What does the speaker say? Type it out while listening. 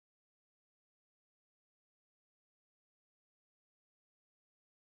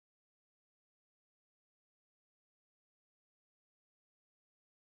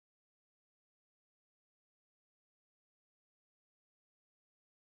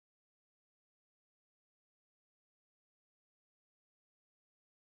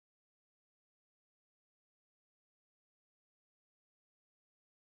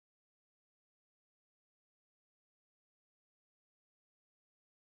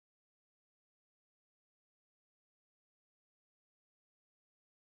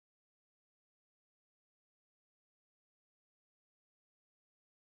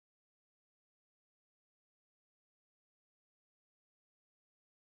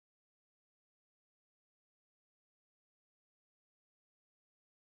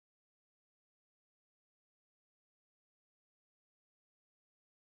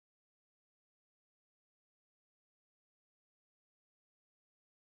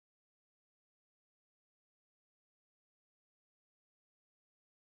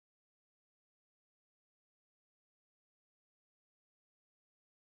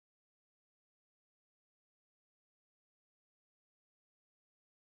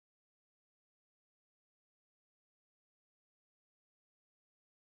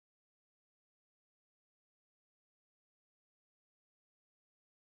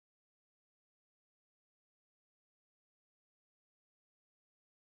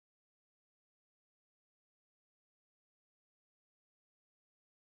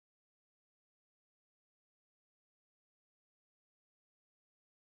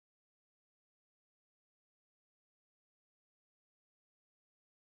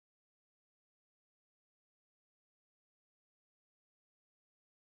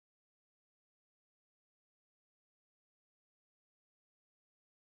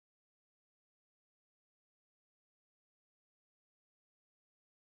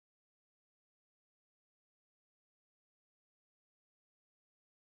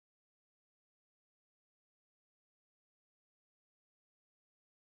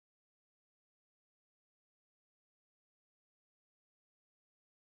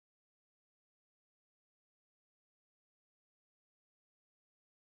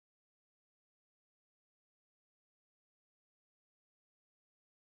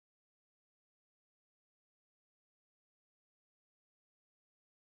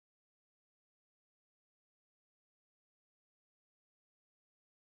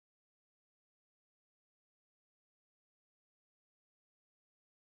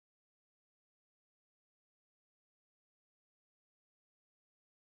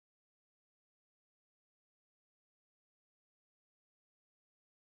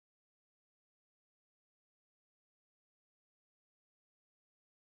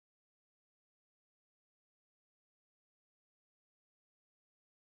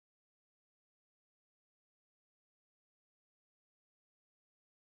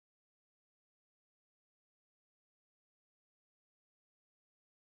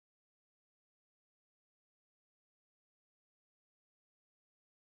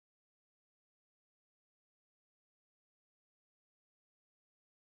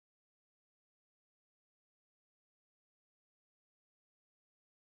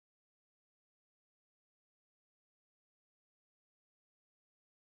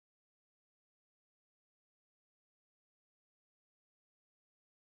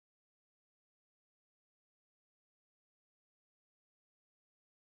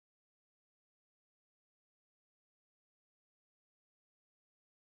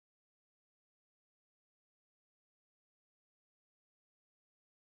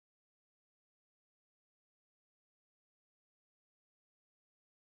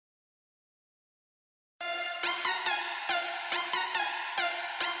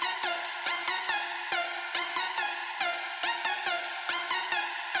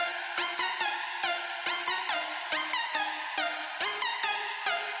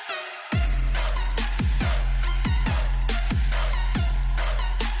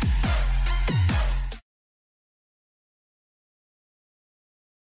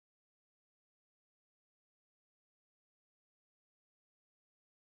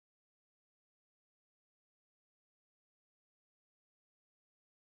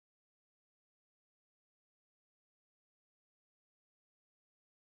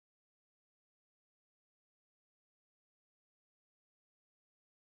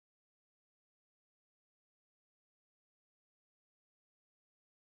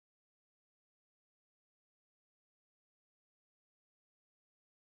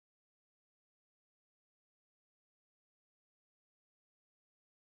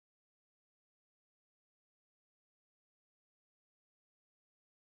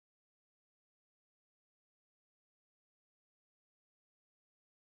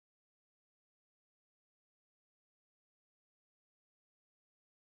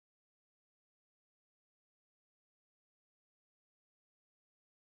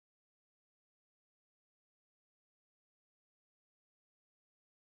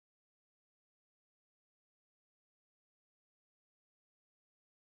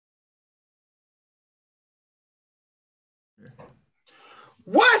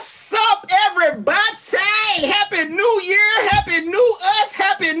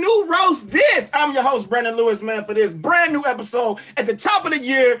your host, Brandon Lewis, man, for this brand new episode at the top of the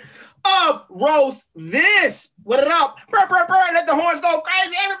year of Roast This. What it up? Burr, burr, burr, let the horns go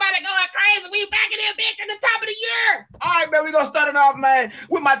crazy. Everybody going crazy. We back in here, bitch, at the top of the year. All right, man, we're going to start it off, man,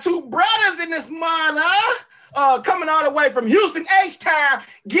 with my two brothers in this month, coming all the way from Houston, H-Town,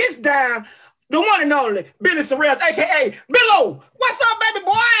 gets down, the one and only Billy Sorrells, a.k.a. Billo. What's up, baby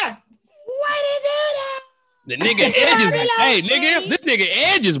boy? What you do that? The nigga Edges, hey nigga, this nigga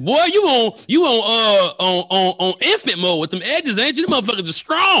Edges, boy, you on infant mode with them edges, ain't you? Them motherfuckers are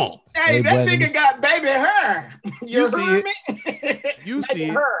strong. Hey, that nigga got baby hair. You heard me? You see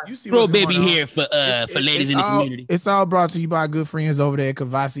it. You see Throw baby hair for ladies in the community. It's all brought to you by good friends over there at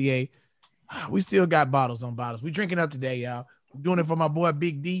Cavassier. We still got bottles on bottles. We drinking up today, y'all. We're doing it for my boy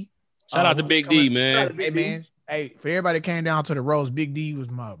Big D. Shout out to Big D, man. Hey, man. Hey, for everybody that came down to the Rose, Big D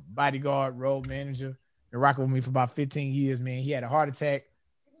was my bodyguard, road manager. Been rocking with me for about 15 years, man. He had a heart attack.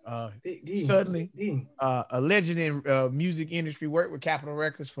 Suddenly, a legend in music industry, worked with Capitol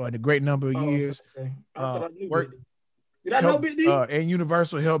Records for a great number of years. Did I know Big D? And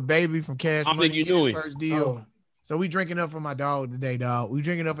Universal helped Baby from Cash I think you knew him. First deal. So we drinking up for my dog today, dog. We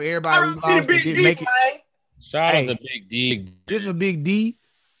drinking up for everybody who I lost Big didn't D, make it. man. Shout out to Big D. This was Big D.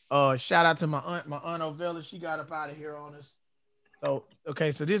 Shout out to my aunt Ovella. She got up out of here on us. So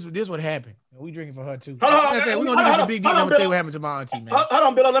okay, so this what happened. We drinking for her too. We're gonna do this for Big D. I'm gonna tell you what happened to my auntie, man. Hold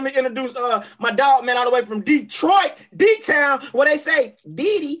on, Bill. Let me introduce my dog, man, all the way from Detroit, D-Town, where they say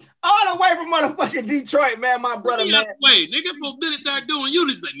Didi, all the way from motherfucking Detroit, man. My brother, man. Wait, nigga, for Billy start doing you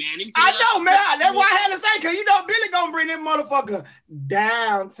this, like, man. I know, man. That's why I had to say, cause you know Billy gonna bring that motherfucker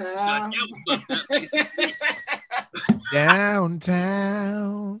downtown.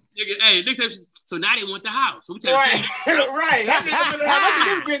 Downtown. Nigga, hey, so now they want the house. So we tell right. That nigga gonna have us in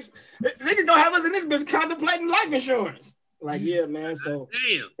this bitch. Niggas gonna have us in this bitch contemplating life insurance. Like, yeah, man. So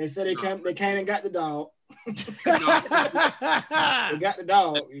damn. They said they came and got the dog. They got the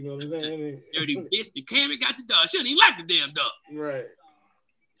dog. You know what I'm saying? Dirty bitch. They came and got the dog. She don't even like the damn dog. Right.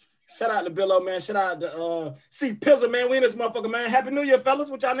 Shout out to Billo, man. Shout out to C Pizzle, man. We in this motherfucker, man. Happy New Year, fellas.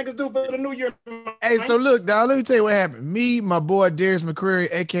 What y'all niggas do for the New Year? Hey, so look, dog, let me tell you what happened. Me, my boy Darius McCreary,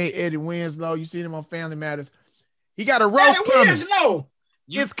 aka Eddie Winslow. You seen him on Family Matters. He got a roast coming. Winslow.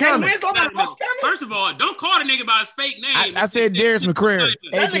 It's coming. First of all, don't call the nigga by his fake name. I said Darius McCreary.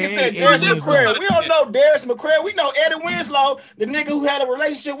 That nigga said Darius McCreary. We don't know Darius McCreary. We know Eddie Winslow, the nigga who had a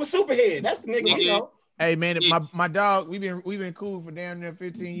relationship with Superhead. That's the nigga we know. Hey man, my dog, we've been cool for damn near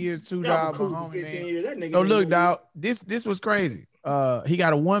 15 years too, dog. Cool for 15 years. That nigga so look, dog, this was crazy. He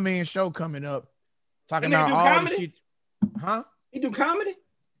got a one-man show coming up, talking about all comedy? the shit. Huh? He do comedy?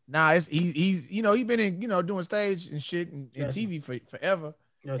 Nah, he's he been in doing stage and shit and TV forever.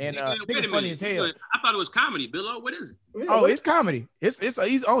 And nigga funny as hell. I thought it was comedy, Billo. What is it? Oh, it's comedy. It's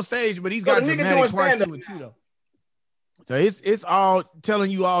he's on stage, but he's got dramatic parts to it too, though. So it's all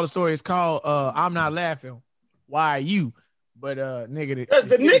telling you all the story. It's called I'm Not Laughing. Why are you? But nigga, does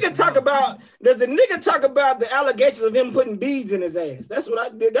the nigga talk about the allegations of him putting beads in his ass? That's what I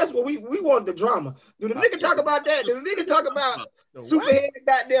did. That's what we want the drama. Do the nigga talk about that? Do the nigga talk about Superhead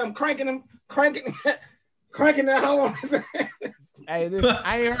goddamn cranking that hoe on his ass? Hey, listen,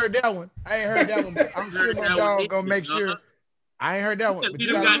 I ain't heard that one. But I'm sure my dog gonna make sure. I ain't heard that one. But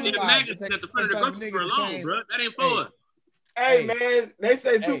you got maggots at the front of the grocery store alone, bro. That ain't for us. Hey, man, they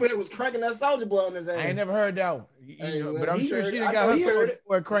say Superhead was cranking that Soldier Boy on his ass. I ain't never heard that one. But I'm sure she done got her Soldier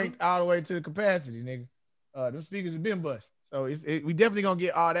Boy cranked all the way to the capacity, nigga. Them speakers have been bust. So we definitely gonna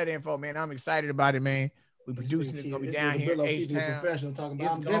get all that info, man. I'm excited about it, man. We producing it's gonna be down here in H-Town. It's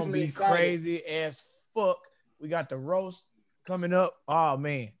gonna be crazy as fuck. We got the roast coming up. Oh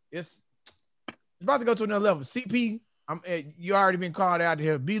man, it's about to go to another level. CP, you already been called out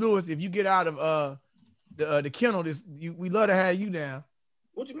here. B. Lewis, if you get out of the kennel, we love to have you down.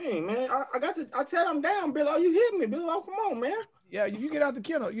 What you mean, man? I said I'm down, Bill. You hit me, Bill. Come on, man. Yeah, if you get out the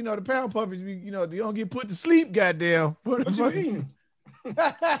kennel, the pound puppies, they don't get put to sleep, goddamn. What you mean?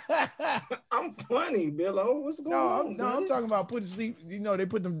 I'm funny, Billo. What's going on? No, I'm talking about put to sleep. They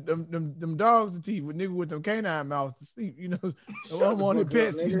put them dogs to sleep with nigga with them canine mouths to sleep. So I'm on the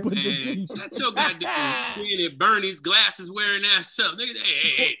pets put to sleep. That's your goddamn being at Bernie's glasses wearing that stuff. Nigga,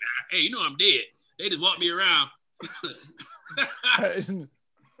 hey, I'm dead. They just walk me around.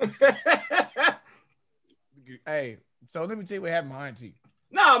 Hey, so let me tell you what happened to my auntie.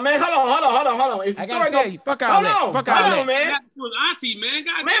 No, man, hold on. Is the story tell you, fuck all that. Fuck all that, man. It was auntie, man.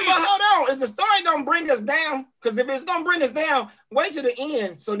 God man, but hold on. Is the story gonna bring us down? Because if it's gonna bring us down, wait to the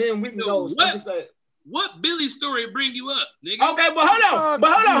end, so then we can go. What Billy story bring you up, nigga? Okay, but hold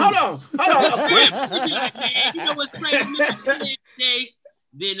on. You know what's crazy?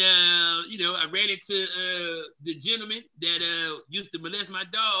 Then, I ran into the gentleman that used to molest my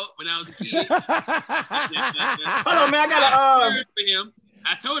dog when I was a kid. Hold on, man. I got for him.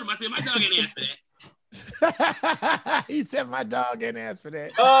 I told him, I said, my dog ain't asked for that. He said my dog ain't asked for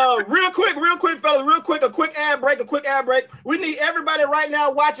that. Real quick, fellas, a quick ad break. We need everybody right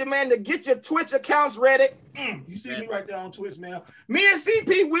now watching, man, to get your Twitch accounts ready. You see me right there on Twitch, man. Me and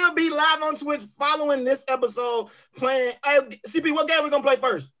CP will be live on Twitch following this episode playing. Hey, CP, what game we gonna play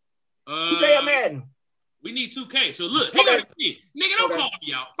first? 2K or Madden? We need 2K. So look, nigga, don't call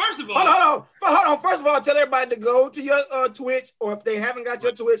me out. First of all, hold on. First of all, tell everybody to go to your Twitch, or if they haven't got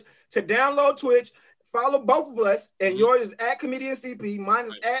your Twitch, to download Twitch. Follow both of us, and yours is at Comedian CP. Mine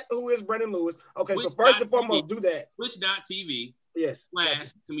is at Who is Brandon Lewis. Okay, so first and foremost, do that. Twitch.tv. Yes.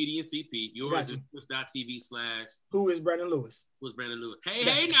 / Comedian CP. Yours is Twitch.tv / Who is Brandon Lewis. Who is Brandon Lewis?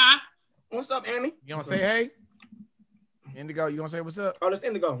 Hey, now. What's up, Amy? You gonna say hey? Indigo, you gonna say what's up? Oh, that's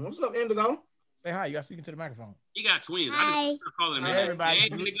Indigo. What's up, Indigo? Say hi. You got speaking to the microphone. You got twins. Hi. I just calling Hi, everybody. Hey,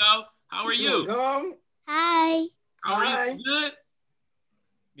 Indigo. How are you? Hi. How are you? Good?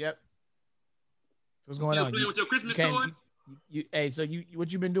 Yep. What's going Still on? Playing with your Christmas toy? So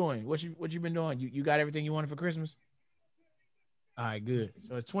what you been doing? What you been doing? You got everything you wanted for Christmas? All right, good.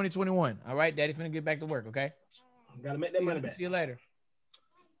 So it's 2021. All right, Daddy finna get back to work. Okay. Gotta make that money back. See you later.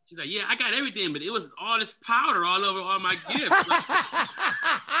 She's like, yeah, I got everything, but it was all this powder all over all my gifts.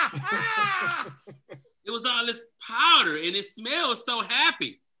 It was all this powder, and it smells so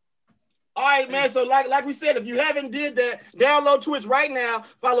happy. All right, man. So like we said, if you haven't did that, download Twitch right now.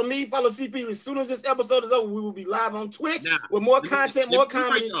 Follow me, follow CP. As soon as this episode is over, we will be live on Twitch with more content, more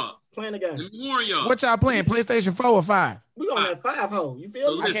comedy, playing the game. Let me warn y'all. What y'all playing? PlayStation 4 or 5? We on that 5 hole. You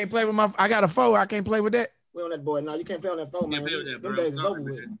feel me? I can't play with I got a 4. I can't play with that. We on that boy. No, you can't play on that phone, man. Them days is over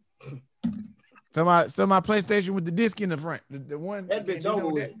with. So my PlayStation with the disc in the front. The one that bitch over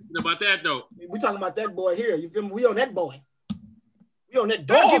with. About that though. We talking about that boy here. You feel me? We on that boy. We on that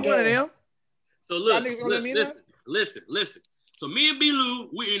dog. One of them. So look, listen. So me and B-Lou,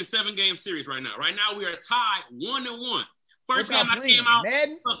 we're in a 7-game series right now. Right now we are tied 1-1. First game I came out,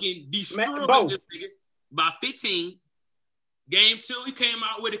 fucking destroyed this nigga by 15. Game 2, he came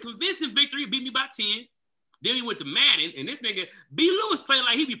out with a convincing victory, beat me by 10. Then he went to Madden, and this nigga, B-Lou is playing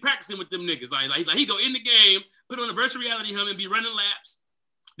like he be practicing with them niggas. Like he go in the game, put on a virtual reality helmet, and be running laps.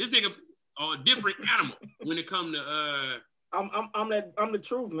 This nigga a different animal when it come to I'm the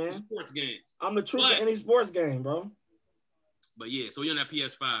truth, man. Sports games. I'm the truth in any sports game, bro. But yeah, so we on that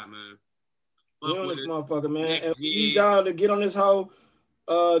PS5, man. We on this motherfucker, man. And we need y'all to get on this whole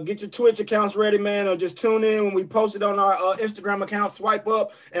get your Twitch accounts ready, man, or just tune in when we post it on our Instagram account, swipe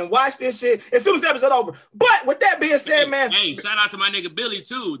up and watch this shit as soon as the episode over. But with that being said, man. Hey, shout out to my nigga Billy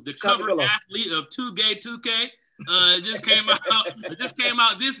too, the cover athlete of 2K2K. It just came out. It just came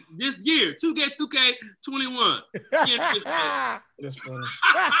out this year. 2K21. That's funny.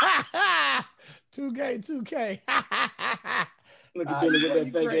 2K. Look at Billy with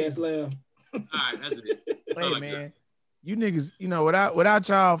that fake ass laugh. All right, that's it. Hey man, you niggas, without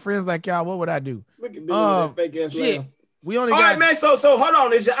y'all friends like y'all, what would I do? Look at Billy with that fake ass laugh. We only all right, man. So hold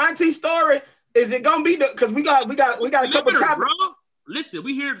on. Is your auntie story? Is it gonna be because we got a couple topics. Listen,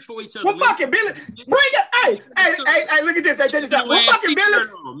 we here for each other. Well, fucking Billy, bring it. Hey, look at this. Hey, check this out. Well, fucking Billy,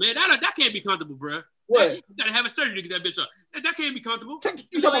 man, that can't be comfortable, bro. What? You gotta have a surgery to get that bitch up. That can't be comfortable.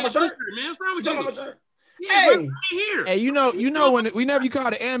 You talking about my shirt, man? What's wrong with you? Talking about my shirt. Yeah, hey, here. Hey, you know whenever you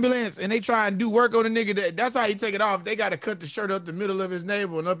call the ambulance and they try and do work on a nigga, that's how you take it off. They got to cut the shirt up the middle of his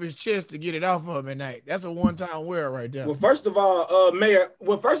navel and up his chest to get it off of him at night. That's a one-time wear right there. Well, first of all, Mayor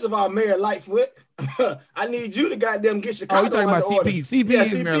Lightfoot, I need you to goddamn get Chicago. Oh, you talking about CP? CP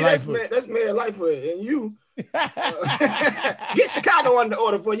is Mayor Lightfoot. That's Mayor Lightfoot, and you get Chicago under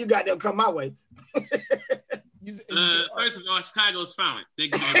order before you goddamn come my way. First of all, Chicago's fine.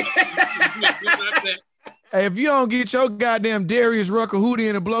 Thank you. Hey, if you don't get your goddamn Darius Rucker Hootie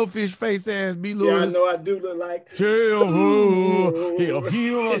and a blowfish face ass, B. Lewis. Yeah, I know I do look like.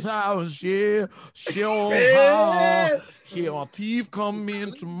 He'll teeth come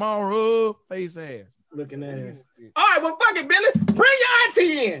in tomorrow. Face ass. Looking ass. All right, well, fuck it, Billy. Bring your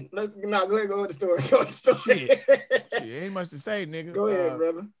auntie in. Go ahead, go with the story. Shit, ain't much to say, nigga. Go ahead,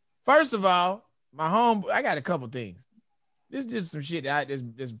 brother. First of all, I got a couple things. This is just some shit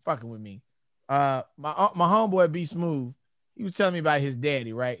that's fucking with me. My homeboy B Smooth, he was telling me about his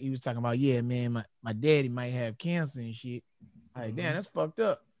daddy, right? He was talking about, yeah, man, my daddy might have cancer and shit. I'm like, damn, that's fucked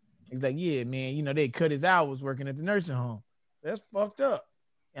up. He's like, yeah, man, they cut his hours working at the nursing home. That's fucked up.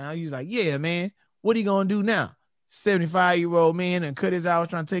 And he was like, yeah, man, what he gonna do now? 75-year-old man and cut his hours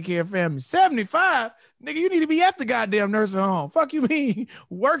trying to take care of family. 75? Nigga, you need to be at the goddamn nursing home. Fuck you mean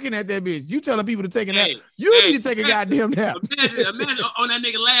working at that bitch. You telling people to take a nap. You need to take a goddamn nap. Imagine on that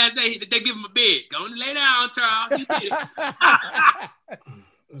nigga last day, they give him a bed. Go and lay down, Charles. He did it.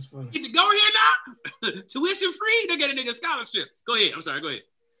 That's funny. Get to go here now? Tuition free? They get a nigga scholarship. Go ahead. I'm sorry. Go ahead.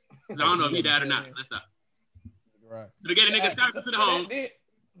 Because I don't know if he died or not. Let's stop. Right. So they get a nigga scholarship to the home.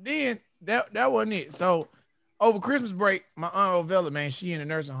 Then that wasn't it. So over Christmas break, my aunt Ovella, man, she in a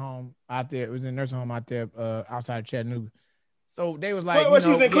nursing home out there. It was in a nursing home out there outside of Chattanooga. So they was like, she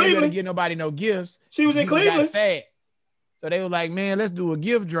was in Cleveland. Didn't get nobody no gifts. She was in Cleveland. Sad. So they were like, man, let's do a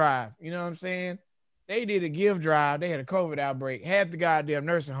gift drive. You know what I'm saying? They did a gift drive. They had a COVID outbreak. Half the goddamn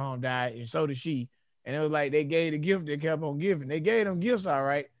nursing home died, and so did she. And it was like they gave the gift. They kept on giving. They gave them gifts, all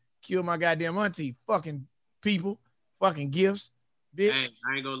right. Killed my goddamn auntie. Fucking people. Fucking gifts. Bitch. Hey,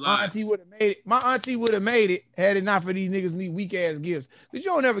 I ain't gonna lie. My auntie would have made it. My auntie would have made it had it not for these niggas need weak ass gifts. Cause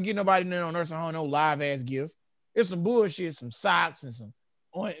you don't ever get nobody in no nursing home no live ass gift. It's some bullshit, some socks and some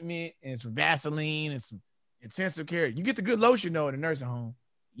ointment and some Vaseline and some intensive care. You get the good lotion though in the nursing home.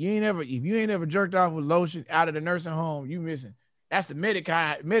 If you ain't ever jerked off with lotion out of the nursing home, you missing. That's the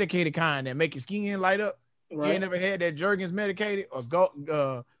medicated kind that make your skin light up. Right. You ain't never had that Jergens medicated or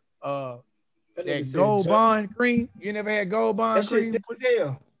that Gold Bond cream. You never had Gold Bond cream?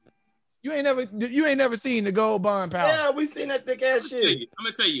 Hell. You ain't never seen the Gold Bond powder. Yeah, we seen that thick ass shit. I'm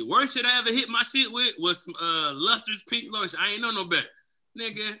gonna tell you, worst shit I ever hit my shit with was some Luster's pink lotion. I ain't know no better,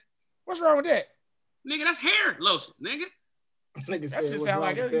 nigga. What's wrong with that? Nigga, that's hair lotion, nigga. That shit sound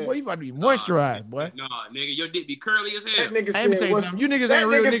like boy, you about to be moisturized, boy. Nah, nigga, your dick be curly as hell. That nigga let me tell you something. You niggas ain't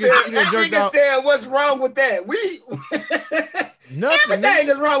real niggas. That nigga said, what's wrong with that? Nothing. Everything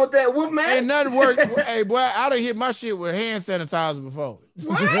is wrong with that, Wolf man. Ain't nothing worse. Hey, boy, I done hit my shit with hand sanitizer before.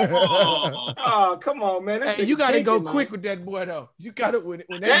 What? Oh, come on, man. Hey, you gotta go quick with that boy though. You gotta when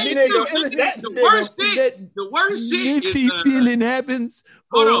that nigga. The worst shit is feeling happens.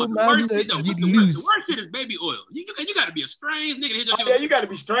 Hold on. The worst shit is baby oil. You gotta be a strange nigga to hit that shit. Yeah, you gotta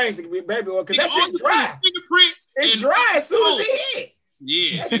be strange to be baby oil because that shit dry. Fingerprints. It's dry as soon as it hit.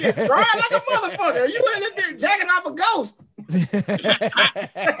 Yeah. That shit dry like a motherfucker. You in this bitch jacking off a ghost. That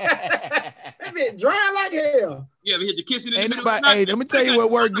bitch dry like hell. Yeah, we hit the kitchen in the middle. Hey, let me tell you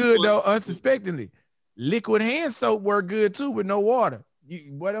what worked good though, unsuspectingly. Liquid hand soap worked good too with no water.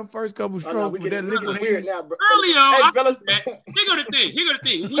 Boy, them first couple strokes with that liquid weird now, bro. Early on, hey, fellas. Here go the thing.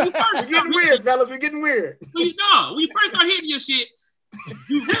 When you first we're getting weird, fellas. We're getting weird. When you first start hitting your shit,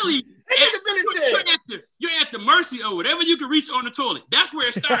 you really you're at the mercy of whatever you can reach on the toilet. That's where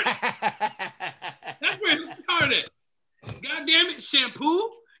it started. God damn it,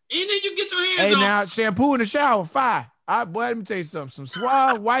 shampoo, and then you get your hands on. Hey, now shampoo in the shower, fire. Boy, let me tell you something. Some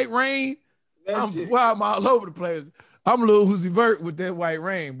Suave, White Rain. I'm all over the place. I'm a little Uzi Vert with that White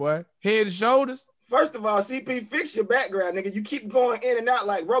Rain, boy. Head and shoulders. First of all, CP, fix your background, nigga. You keep going in and out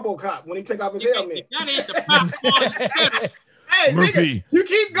like RoboCop when he take off his helmet. That ain't the pop. Hey, Murphy. Nigga, you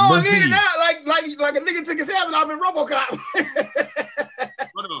keep going in and out like a nigga took his helmet off in RoboCop.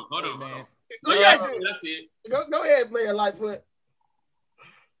 Hold on, man. Look at you. That's it. Go ahead, Mayor Lightfoot.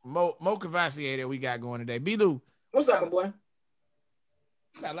 Mo Cavassier that we got going today. B-Lou. What's up, my boy?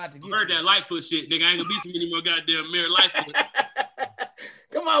 Got a lot to get. Heard that Lightfoot shit, nigga. I ain't gonna beat you anymore, goddamn Mayor Lightfoot.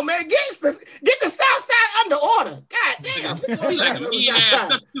 Come on, man. Get the South Side under order. God damn. You like a mean ass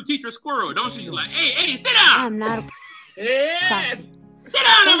substitute teacher squirrel, don't you? Like, hey, sit down. I'm not a prophet. Sit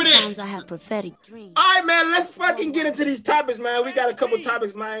down over there. Sometimes I have prophetic dreams. All right, man. Let's fucking get into these topics, man. We got a couple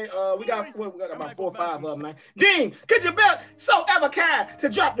topics, man. We got about 4 or 5 of them, man. Dean, could you be so ever kind to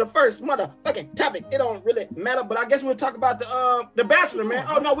drop the first motherfucking topic? It don't really matter, but I guess we'll talk about the Bachelor, man.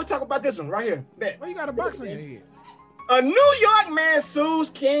 Oh no, we'll talk about this one right here. Why you got a box in your head? A New York man sues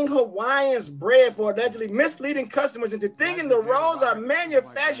King Hawaiian's bread for allegedly misleading customers into thinking the rolls are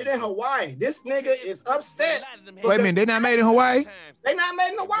manufactured in Hawaii. This nigga is upset. Wait a minute, they not made in Hawaii? They not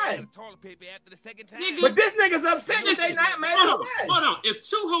made in Hawaii. But this nigga's upset that they not made in Hawaii. Hold on. If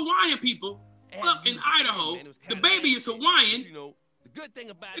 2 Hawaiian people up in Idaho, the baby is Hawaiian. Good thing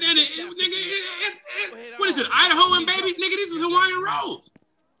about it, what is it? Idaho and baby? Nigga, this is Hawaiian rolls.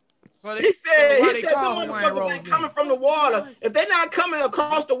 So he said the motherfuckers ain't coming from the water. If they're not coming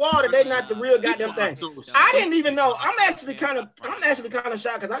across the water, they not the real goddamn thing. I didn't even know. I'm actually kind of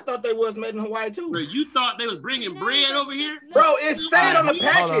shocked because I thought they was made in Hawaii too. Bro, you thought they was bringing bread over here? Bro, it said on the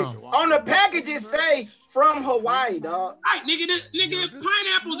package. On the package, it say from Hawaii, dog. Right, nigga,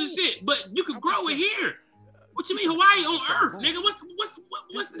 pineapples and shit, but you could grow it here. What you mean Hawaii on Earth, nigga?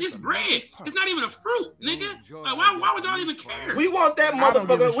 What's this bread? It's not even a fruit, nigga. Like, why would y'all even care? We want that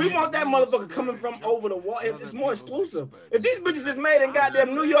motherfucker. We want that motherfucker coming from over the wall. It's more exclusive. If these bitches is made in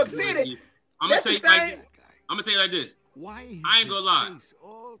goddamn New York City, I'm gonna tell you like this. I ain't gonna lie.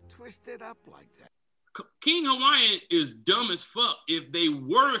 All twisted up like that. King Hawaiian is dumb as fuck if they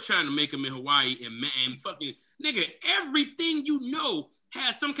were trying to make him in Hawaii and fucking nigga, everything you know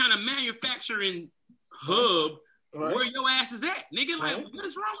has some kind of manufacturing hub where your ass is at, nigga. Like, what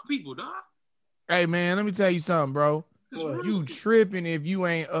is wrong with people, dog? Hey man, let me tell you something, bro. You tripping if you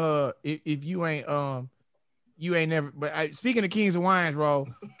ain't you ain't never. But speaking of Kings of Wines, bro,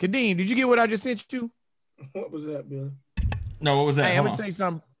 Kadeem, did you get what I just sent you? What was that, Bill? No, what was that? Hey, I'm gonna tell you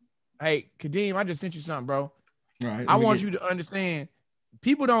something. Hey, Kadeem, I just sent you something, bro. Right. I want you to understand.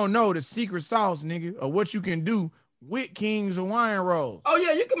 People don't know the secret sauce, nigga, or what you can do with Kings of Wine rolls. Oh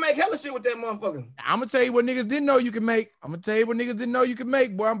yeah, you can make hella shit with that motherfucker. I'm gonna tell you what niggas didn't know you can make.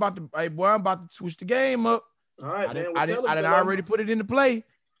 Boy, I'm about to switch the game up. All right, I didn't already put it into play.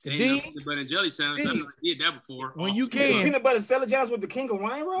 Peanut butter and jelly sandwich. I did that before. When you can. Peanut butter jelly jams with the King of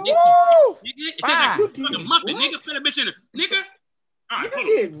Wine roll? Nigga, it's like a muffin. Nigga, put a bitch in it. Nigga. All right, you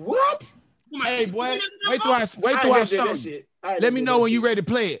did what? Hey, boy, wait till I show you. Let me know when you ready to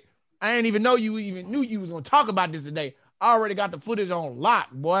play it. I ain't even know you even knew you was gonna talk about this today. I already got the footage on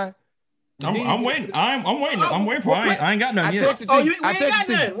lock, boy. I'm waiting. I'm waiting. I'm waiting for it. I ain't got nothing yet. We ain't got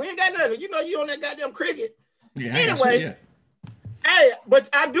nothing. We ain't got nothing. You know you on that goddamn cricket. Yeah, anyway. Hey, but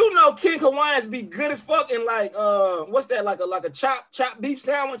I do know King Hawaiians be good as fuck in like what's that, like a chopped beef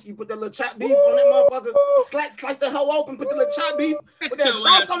sandwich. You put that little chopped beef on that motherfucker, slice the hoe open, put the little chopped beef, put that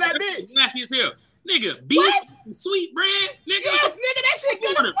sauce on that bitch. Nasty as hell. Nigga, beef, sweet bread, nigga. Yes, nigga, that shit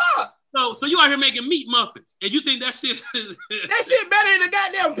good as fuck. So you out here making meat muffins, and you think that shit is that shit better than the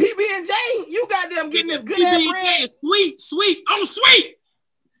goddamn PB&J? You goddamn getting this good ass bread. Sweet. I'm sweet.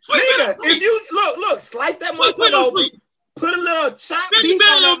 Nigga, if you look, slice that motherfucker open. Put a little chopped beef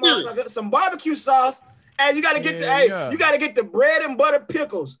on that motherfucker, some barbecue sauce, and you gotta get you gotta get the bread and butter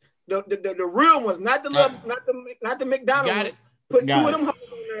pickles, the real ones, not the McDonald's ones. Put two of them hoes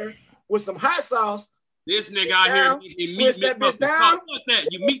on there with some hot sauce. This nigga out here eating meat McMuffin. Fuck that,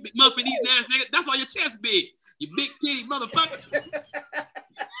 you meat McMuffin eating ass nigga. That's why your chest big, you big titty motherfucker.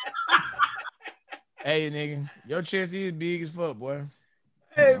 Hey nigga, your chest is big as fuck, boy.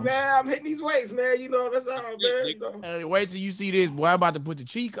 Hey man, I'm hitting these weights, man. You know that's all, man. You know. Hey, wait till you see this, boy. I'm about to put the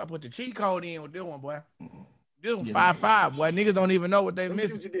cheat code in with this one, boy. This one 5-5, boy. Niggas don't even know what they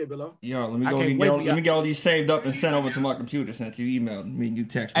missing. What you did, Billo. Yo, let me get all these saved up and sent over to my computer since you emailed me and you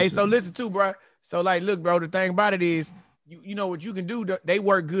text me. Hey, so listen too, bro. So like, look, bro. The thing about it is, you know what you can do. They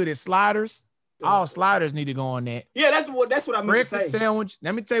work good at sliders. All sliders need to go on that. Yeah, that's what I meant to say. Breakfast sandwich.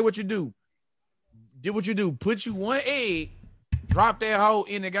 Let me tell you what you do. Do what you do. Put you one egg. Drop that hoe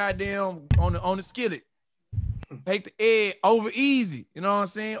in the goddamn on the skillet. Take the egg over easy, you know what I'm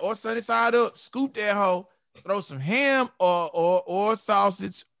saying? Or sunny side up. Scoop that hoe. Throw some ham or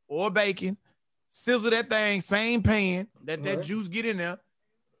sausage or bacon. Sizzle that thing, same pan. Let that juice get in there.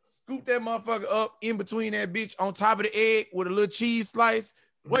 Scoop that motherfucker up in between that bitch on top of the egg with a little cheese slice.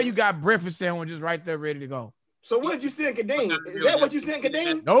 Well, you got breakfast sandwiches right there ready to go. So what did you see in Kadeem? Is that what you see in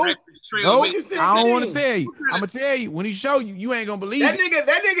Kadeem? No, what you see in I don't want to tell you. I'm gonna tell you when he show you. You ain't gonna believe that it.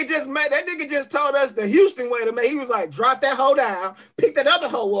 That nigga just told us the Houston way to make. He was like, drop that hoe down, pick that other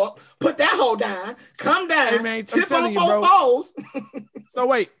hoe up, put that hoe down, come down, hey man, tip on 4 poles. So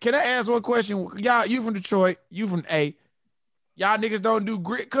wait, can I ask one question? Y'all, you from Detroit? You from A? Y'all niggas don't do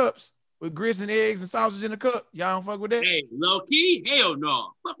grit cups with grits and eggs and sausage in the cup? Y'all don't fuck with that? Hey, low key, hell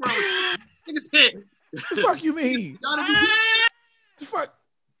no. Fuck wrong with nigga said. The fuck you mean? The fuck?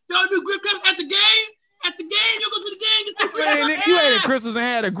 Y'all do grit cups at the game? At the game, you go to the game. Man, nigga, you ain't at Christmas and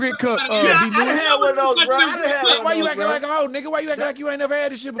had a grit cup. I had one of those, bro. Why you acting like a hoe, nigga? Why you acting like you ain't never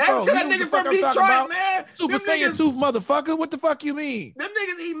had this shit before? That's because that nigga from Detroit, man. Super Saiyan tooth motherfucker. What the fuck you mean? Them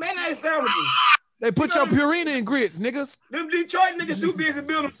niggas eat mayonnaise sandwiches. They put your Purina in grits, niggas. Them Detroit niggas too busy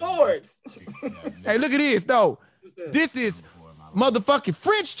building Fords. Hey, look at this, though. This is motherfucking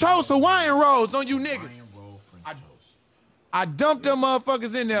French toast Hawaiian rolls on you niggas. I dumped them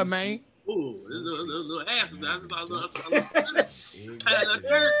motherfuckers in there, man. Ooh, there's a little ass. One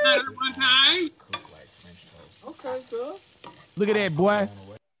time. Okay, girl. Look at that, boy.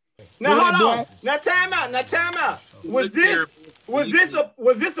 Now hold on. Now time out. Was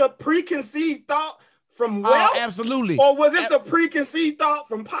this a preconceived thought from wealth? Absolutely. Or was this a preconceived thought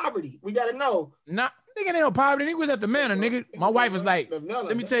from poverty? We gotta know. Nah, nigga, ain't no poverty. Nigga was at the manor, nigga. My wife was like,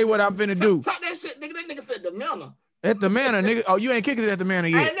 let me tell you what I'm finna do. Talk that shit, nigga. That nigga said the manor. At the Manor, nigga. Oh, you ain't kicking it at the Manor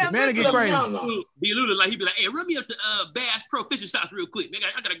yet. The Manor get crazy. Be Luda, like, he be like, hey, run me up to Bass Pro Fishing Shops real quick. Nigga,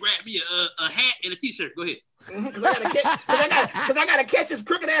 I gotta grab me a hat and a t-shirt. Go ahead. Because I gotta catch this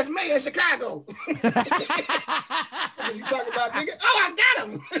crooked ass mayor in Chicago. You talking about, nigga? Oh, I got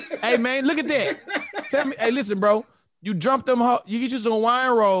him. Hey man, look at that. Tell me, hey, listen, bro. You drop them. You get you some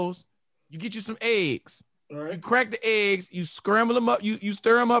wine rolls. You get you some eggs. Right. You crack the eggs. You scramble them up. You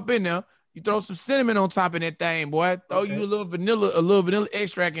stir them up in there. You throw some cinnamon on top of that thing, boy. Throw you a little vanilla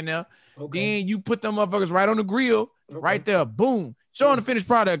extract in there. Okay. Then you put them motherfuckers right on the grill, right there. Boom. Show them the finished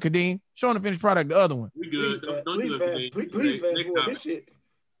product, Kadeem. Show them the finished product, the other one. We good. Please fast forward this shit.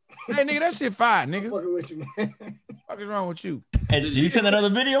 Hey, nigga, that shit fire, nigga. I'm fucking with you, man. What is wrong with you? Hey, did you send another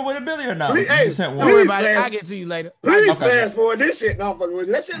video with it, Billy, or not? Don't worry about it. I'll get to you later. Please fast forward this shit. No, I'm fucking with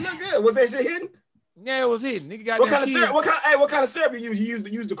you. That shit look good. Was that shit hidden? Yeah, it was hidden. Nigga got what kind of syrup? What kind of syrup you use? You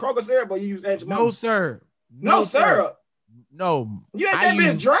use the Kroger syrup or you use Aunt Jemima? No, sir. No syrup. No. You ain't that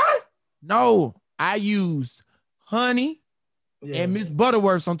bitch dry? No, I use honey and Miss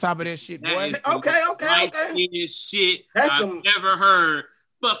Butterworth on top of that shit, boy. Okay. Shit I've never heard.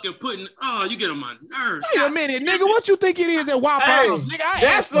 Fucking putting, you get on my nerves. Wait a minute, nigga. What you think it is at Waffle House? Nigga, I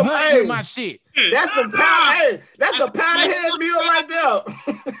that's some honey my shit. That's some powder. Hey, that's a powder head meal right there.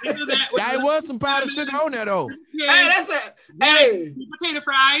 That was some powdered sugar on there though. Hey, that's potato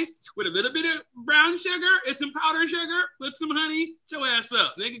fries with a little bit of brown sugar and some powdered sugar with some honey. Get your ass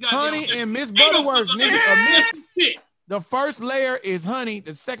up, nigga. Honey and Miss Butterworth, nigga. The first layer is honey.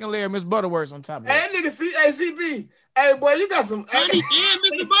 The second layer, Miss Butterworth on top of it. Hey, nigga, CB. Hey, boy, you got some honey and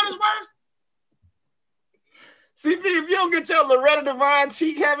Mr. Butterworth. CB, if you don't get your Loretta Devine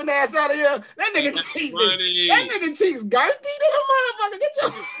cheek having ass out of here, that nigga cheeks girthy to the motherfucker. Get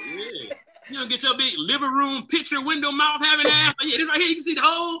your You don't get your big living room picture window mouth having ass. Yeah, this right here, you can see the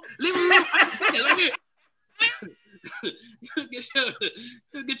whole living room. Right here.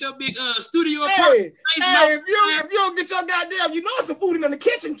 Get your big studio apartment. If you don't get your goddamn, you know it's some food in the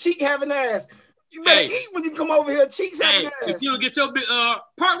kitchen, cheek having ass. You better eat when you come over here, cheeks having ass. If you don't get your big park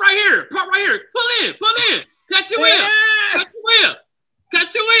right here. Pull in. Got your wheel.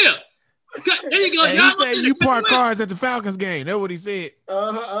 There you go. Hey, he said you park cars at the Falcons game. That's what he said. Hey,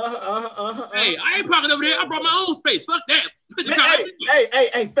 I ain't parking over there. I brought my own space. Fuck that.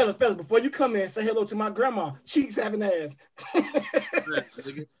 Hey, fellas, before you come in, say hello to my grandma. Cheeks having ass.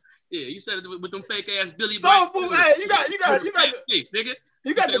 Yeah, you said it with them fake ass Billy. Soul food. Hey, you got nigga.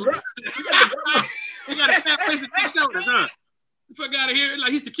 You got the grandma. You got a fat face and big shoulders, huh? The fuck out of here,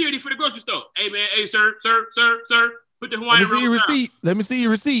 like he's security for the grocery store. Hey man, hey sir. Put the Hawaiian roll down. Let me see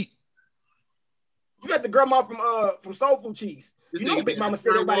your receipt. You got the grandma from Soul Food Cheese. You know Big Mama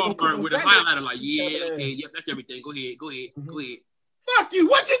said everybody can cook with a highlighter like, yep, that's everything. Go ahead. Fuck you.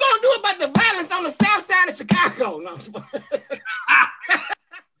 What you gonna do about the violence on the south side of Chicago? No,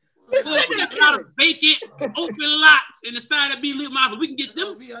 vacant, open lots in the side of B-Lit Mafia. We can get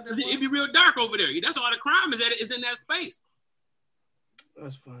them. It'd be real dark over there. That's all the crime is in that space.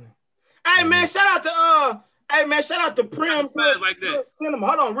 That's funny. Hey man, shout out to Prim Cinema.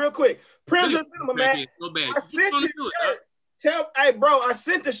 Hold on, real quick. Prim Cinema, man. I sent you shirt. I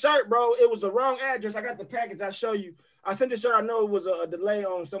sent the shirt, bro. It was the wrong address. I got the package. I'll show you. I sent the shirt. I know it was a delay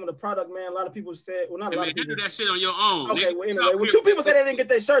on some of the product, man. A lot of people said, well, not a lot of people. Do that shit on your own. Okay, well, anyway. Two people said they didn't get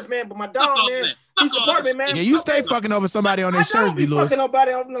their shirts, man. But my dog, man, he support me, man. Yeah, you stay fucking over somebody on their shirts, B. Lewis. Fucking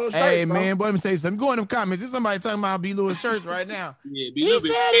nobody on those shirts, hey, man, boy, let me tell you something. Go in them comments. There's somebody talking about B. Lewis shirts right now. Yeah, he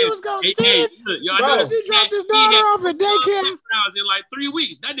said he was going to see it. He dropped his daughter off at daycare. In like 3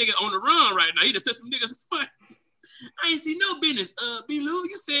 weeks. That nigga on the run right now. He done took some niggas' money. I ain't see no business. B. Lou,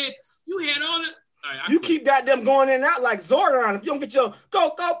 you said you had all the... Right, you keep goddamn going in and out like Zordon. If you don't get your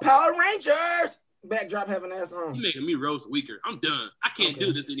go Power Rangers backdrop having ass on. You making me roast weaker. I'm done. I can't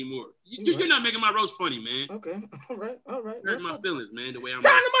do this anymore. You're not making my roast funny, man. Okay. All right. Hurt my feelings, man, the way I'm...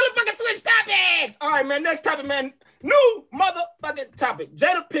 Time to motherfucking switch topics! All right, man. Next topic, man. New motherfucking topic.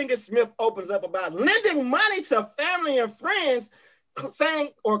 Jada Pinkett Smith opens up about lending money to family and friends, saying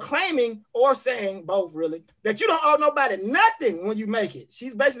both really, that you don't owe nobody nothing when you make it.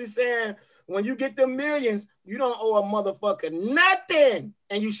 She's basically saying, when you get the millions, you don't owe a motherfucker nothing.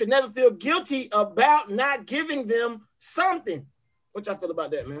 And you should never feel guilty about not giving them something. What y'all feel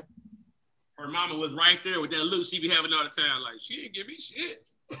about that, man? Her mama was right there with that look she be having all the time. Like, she didn't give me shit.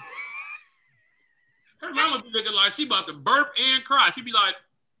 Her mama be looking like she about to burp and cry. She be like,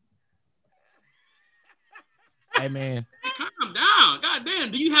 hey, man. Calm down. God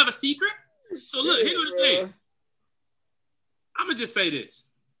damn. Do you have a secret? So look, here's the thing. I'm going to just say this.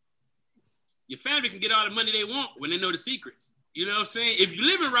 Your family can get all the money they want when they know the secrets. You know what I'm saying? If you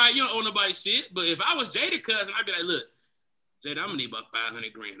living right, you don't owe nobody shit. But if I was Jada cousin, I'd be like, look, Jada, I'm gonna need about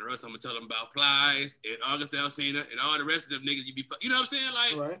 $500,000, or else I'm gonna tell them about Plies and August Alsina and all the rest of them niggas. You know what I'm saying?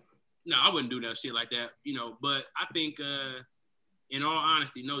 Like, right. No, I wouldn't do that shit like that. You know, but I think, in all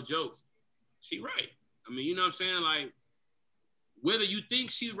honesty, no jokes, she right. I mean, you know what I'm saying? Like, whether you think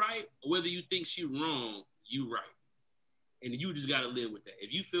she right or whether you think she wrong, you right, and you just gotta live with that.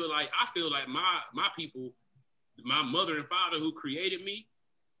 If you feel like, I feel like my people. My mother and father who created me,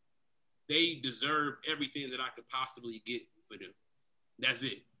 they deserve everything that I could possibly get for them. That's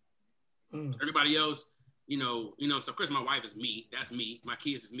it. Everybody else, you know, so of course my wife is me. That's me. My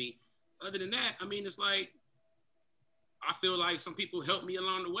kids is me. Other than that, I mean, it's like, I feel like some people help me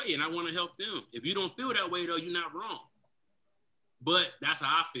along the way and I want to help them. If you don't feel that way though, you're not wrong. But that's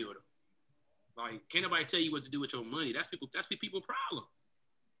how I feel though. Like, can't nobody tell you what to do with your money. That's people's problem.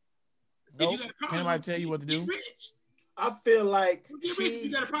 Nope. Can't nobody tell you what to do. Rich. I feel like rich.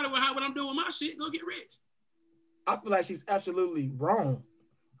 You got a problem with what I'm doing with my shit, go get rich. I feel like she's absolutely wrong.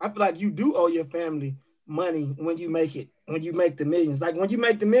 I feel like you do owe your family money when you make it, when you make the millions. Like when you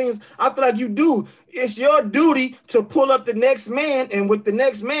make the millions, I feel like you do. It's your duty to pull up the next man, and with the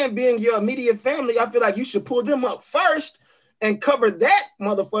next man being your immediate family, I feel like you should pull them up first and cover that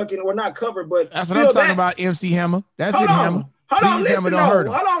motherfucking, or not cover, but that's what I'm talking about, MC Hammer. That's it, Hammer. Hold on,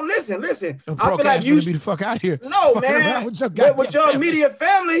 listen. I feel like you should be the fuck out of here. No, man. With your immediate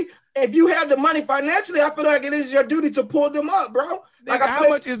family, if you have the money financially, I feel like it is your duty to pull them up, bro. Like, how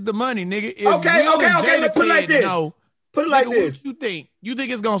much is the money, nigga? Okay. Let's put it like this. Put it like this. What you think? You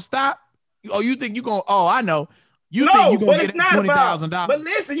think it's gonna stop? Oh, you think you gonna? Oh, I know. You think you gonna get $20,000? But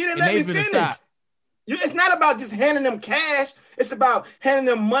listen, you didn't let me finish. It's not about just handing them cash. It's about handing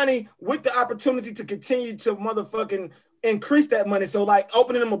them money with the opportunity to continue to motherfucking increase that money. So like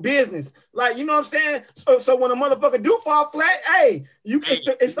opening them a business, like, you know what I'm saying? So when a motherfucker do fall flat, hey,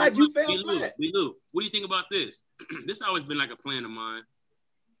 it's like you fell flat. Lou, what do you think about this? This has always been like a plan of mine.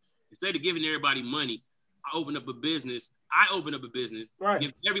 Instead of giving everybody money, I open up a business, right.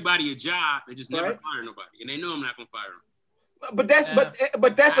 Give everybody a job and just never fire nobody. And they know I'm not gonna fire them. But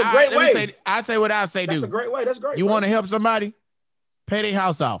that's a great way. I'll tell you what I say, dude. That's a great way. That's great. You want to help somebody? Pay their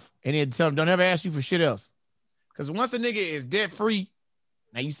house off. And then tell them, don't ever ask you for shit else. Because once a nigga is debt free,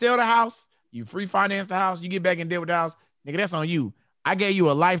 now you sell the house, you free finance the house, you get back in debt with the house, nigga, that's on you. I gave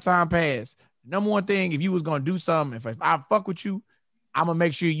you a lifetime pass. Number one thing, if you was gonna do something, if I fuck with you, I'm gonna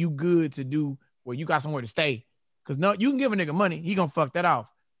make sure you good to do where you got somewhere to stay. Because no, you can give a nigga money, he gonna fuck that off.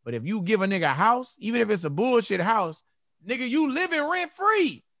 But if you give a nigga a house, even if it's a bullshit house, nigga, you living rent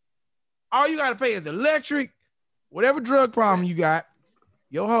free. All you gotta pay is electric, whatever drug problem you got,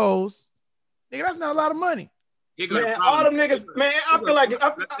 your hoes. Nigga, that's not a lot of money. Man, all them niggas, man, I feel like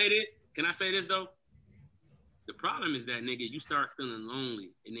Can I say this though? The problem is that, nigga, you start feeling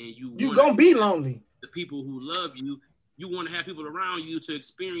lonely, and then you gonna be lonely. The people who love you, you want to have people around you to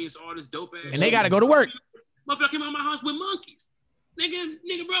experience all this dope ass. And they gotta go to work. Motherfucker came out of my house with monkeys.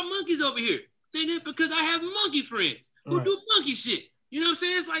 Nigga brought monkeys over here. Nigga, because I have monkey friends who do monkey shit. You know what I'm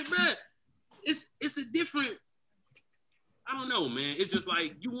saying? It's like, bruh, it's a different. I don't know, man. It's just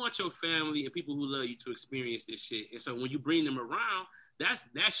like you want your family and people who love you to experience this shit. And so when you bring them around,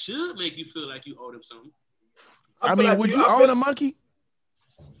 that should make you feel like you owe them something. I mean, would you own a monkey?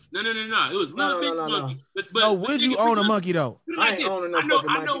 No. It was little big monkey. But would you own a monkey though? I ain't owning no fucking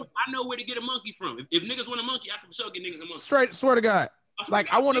monkey. I know where to get a monkey from. If niggas want a monkey, I can for sure get niggas a monkey. Swear to God.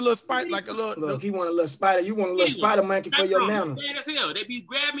 Like I want a little spider, like a little. Look, he want a little spider. You want a little spider monkey for your nana. Bad as hell. They be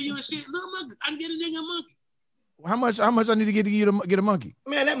grabbing you and shit. Little monkeys. I can get a nigga a monkey. How much I need to get a monkey?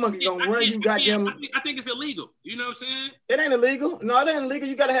 Man, that monkey gonna run you goddamn. I think it's illegal. You know what I'm saying? It ain't illegal. No, it ain't illegal.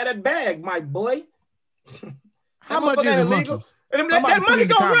 You gotta have that bag, my boy. How much is a monkey? That monkey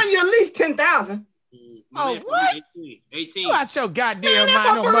gonna run you at least 10,000. Oh, what? 18. You out your goddamn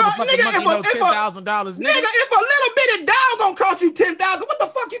mind, no motherfucking monkey, no $10,000, nigga. Nigga, if a little bitty dog gonna cost you 10,000, what the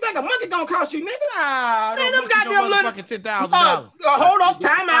fuck you think a monkey gonna cost you, nigga? Nah, man, them goddamn little fucking $10,000. Hold on,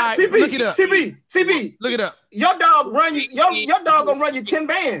 time out. CB, look it up. CB, look it up. Your dog run you. Your dog gonna run you 10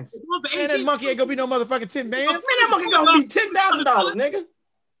 bands. Man, that monkey ain't gonna be no motherfucking 10 bands. Man, that monkey gonna be $10,000, nigga.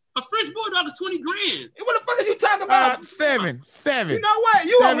 A French bulldog is 20 grand. What the fuck are you talking about? Seven. You know what?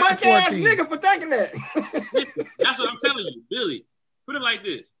 You a monkey ass nigga for thinking that. Listen, that's what I'm telling you, Billy. Put it like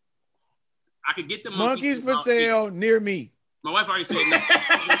this: I could get the monkeys for sale near me. My wife already said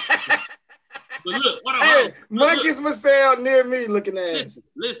that. But look, hey, monkeys for sale near me. Looking at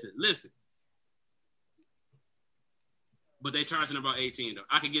listen. But they charging about 18 though.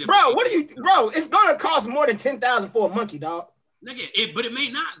 I could get it. Bro, it's gonna cost more than 10,000 for a monkey, dog. Nigga, but it may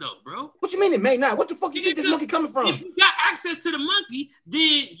not though, bro. What you mean it may not? What the fuck you think this monkey coming from? If you got access to the monkey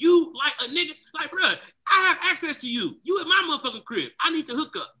than you like a nigga. Like, bro, I have access to you. You at my motherfucking crib. I need to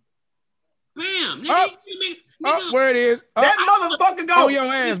hook up. Bam, nigga. Nigga, where it is. That motherfucker go. Oh, your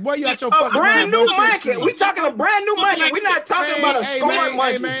ass. Boy, you out your fucking brand new monkey. We talking a brand new monkey. We not talking about a scoring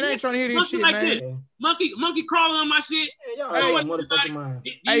monkey. Hey, man, I ain't trying to hear this shit, like man. This. Monkey crawling on my shit.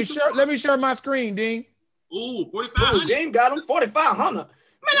 Hey, let me share my screen, Dean. Ooh, 4,500. Dean got him 4,500. Man,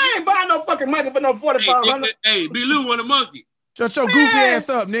 I ain't buying no fucking monkey for no 4,500. Hey, B. Lou want a monkey. Shut your goofy ass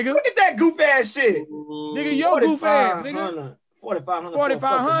up, nigga. Look at that goof ass shit. Nigga, your goof ass, nigga. 4,500.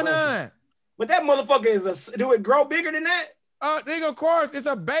 4,500. But that motherfucker is do it grow bigger than that? Nigga, of course, it's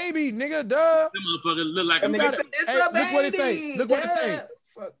a baby, nigga, duh. That motherfucker look like a nigga. It's a baby. Look what it say. Look what it say.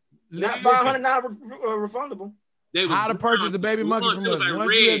 Not 500 now refundable. How to purchase a baby monkey from us.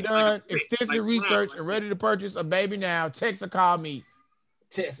 Once you have done extensive research and ready to purchase a baby now, text or call me.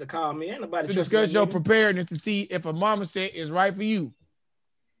 Text or call me. Ain't nobody to discuss your preparedness to see if a mama set is right for you.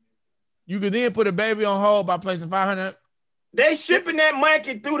 You can then put a baby on hold by placing 500. They shipping that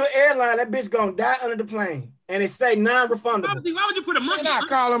monkey through the airline. That bitch gonna die under the plane. And it say non-refundable. Why would you put a monkey? I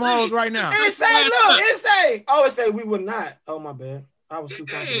call them hoes right now. It say, it say we would not. Oh, my bad. I was too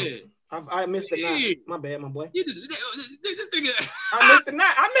confident. I missed the knot. My bad, my boy. This nigga. I missed the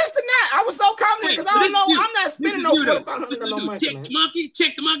knot. I was so confident because I don't know. I'm not spending no $4,500 on no monkey.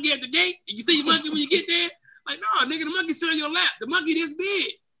 Check the monkey at the gate. And you see your monkey when you get there. Like, no, nigga, the monkey sit on your lap. The monkey this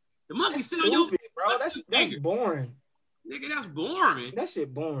big. The monkey sit on your bro. That's boring. Nigga, that's boring. That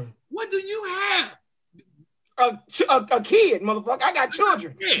shit boring. What do you have? A kid, motherfucker. I got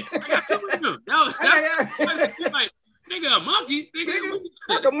children. Yeah, I got children. Like, nigga, a monkey. Nigga,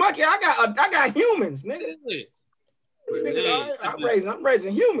 like a monkey. I got humans, nigga. I'm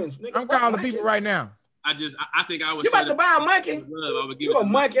raising humans, nigga. I'm calling the people right now. I think I was. You about to buy a monkey? You a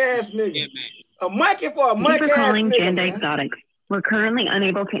monkey ass nigga. A monkey for a monkey ass nigga. Calling Janda Exotics. We're currently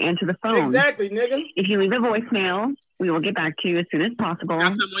unable to answer the phone. Exactly, nigga. If you leave a voicemail, we will get back to you as soon as possible. Or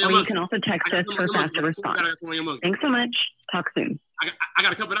you can also text us for faster response. Thanks so much. Talk soon. I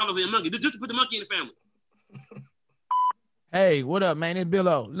got a couple dollars in your monkey just to put the monkey in the family. Hey, what up, man? It's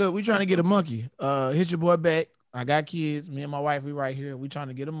Billo. Look, we trying to get a monkey. Hit your boy back. I got kids. Me and my wife, we right here. We trying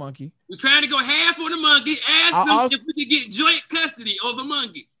to get a monkey. We trying to go half on the monkey. Ask them if we can get joint custody of the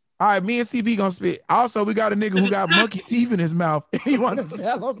monkey. All right, me and CP gonna spit. Also, we got a nigga who got monkey teeth in his mouth and he want to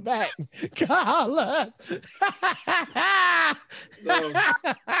sell them back. Call us.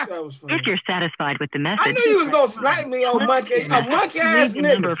 That was funny. If you're satisfied with the message, I knew you was gonna snipe me on monkey. A monkey ass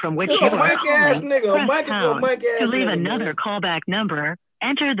nigga. From which a monkey ass nigga. A monkey for a monkey ass nigga. To leave another callback number,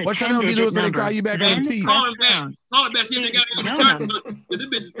 enter the 10-digit number. Call you back on the teeth. Call him back. Call him back. See if they got any charge. Because this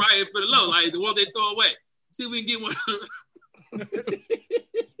bitch is probably for the low, like the ones they throw away. See if we can get one.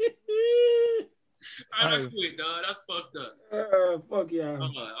 All right, quick, dog. That's fucked up. Fuck yeah.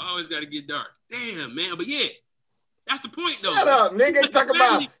 I always got to get dark. Damn, man. But yeah, that's the point, though. Shut up, nigga. You talking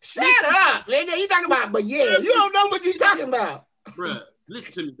about? Shut up, nigga. You talking about? But yeah, you don't know what you talking about, bruh.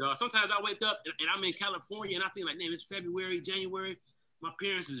 Listen to me, dog. Sometimes I wake up and I'm in California and I think like, damn, it's February, January. My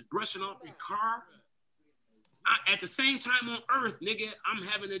parents is brushing off their car. At the same time on Earth, nigga, I'm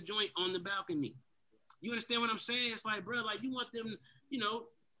having a joint on the balcony. You understand what I'm saying? It's like, bro, like you want them, you know,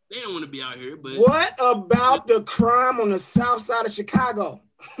 they don't want to be out here. But what about the crime on the south side of Chicago?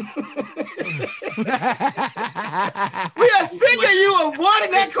 We are sick of you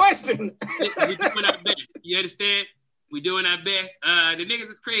avoiding that question. We doing our best. You understand? We doing our best. The niggas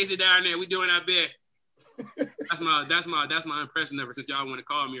is crazy down there. We doing our best. That's my impression of it. Since y'all want to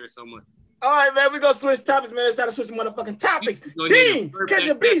call me or so much. All right, man, we're going to switch topics, man. It's time to switch motherfucking topics. Dean, can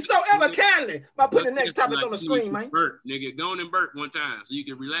you be so ever kindly by putting the next topic on the screen, man? Burp, nigga. Go on and burp one time so you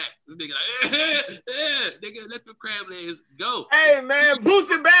can relax. This nigga like, nigga, let the crab legs go. Hey, man,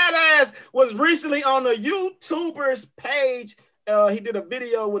 Boosie Badass was recently on a YouTuber's page. He did a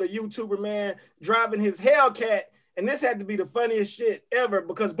video with a YouTuber, man, driving his Hellcat. And this had to be the funniest shit ever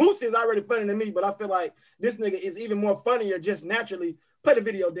because Boosie is already funny to me, but I feel like this nigga is even more funnier just naturally. Play the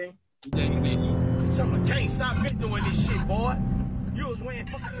video, Dean. Someone can't stop me doing this shit, boy. You was wearing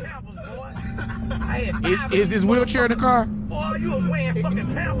fucking Pampers, boy. Is his wheelchair in the car? Boy, you was wearing fucking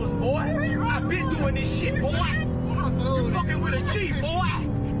Pampers, boy. I've been doing this shit, boy. You fucking with a G, boy.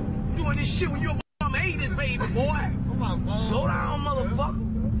 Doing this shit when your mama ate this baby, boy. Slow down,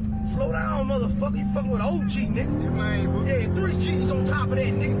 motherfucker. Slow down, motherfucker. You fucking with OG, nigga. Yeah, 3 G's on top of that,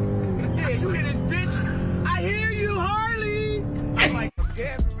 nigga. Yeah, you hear this bitch? I hear you, Harley. I'm like,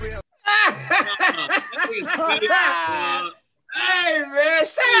 Gabriel. Hey, man,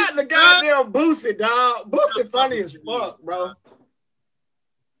 shout out to goddamn Boosie, dog. Boosie funny as fuck, bro.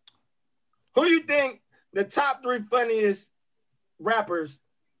 Who you think the top 3 funniest rappers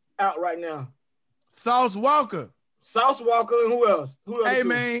out right now? Sauce Walker. Sauce Walker, and who else? Hey,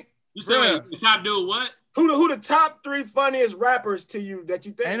 man. You said the top dude what? Who the top 3 funniest rappers to you that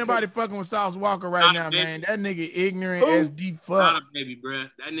you think? Ain't nobody fucking with Sauce Walker right now, man. That nigga ignorant as deep fuck. Not a baby, bro.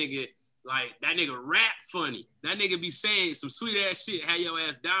 That nigga rap funny. That nigga be saying some sweet ass shit, have your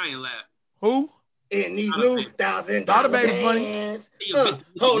ass dying laughing. Who? In these new $1,000 baby funny.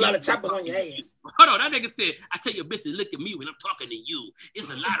 Whole lot of choppers on your ass. Hold on, that nigga said, I tell your bitch to look at me when I'm talking to you.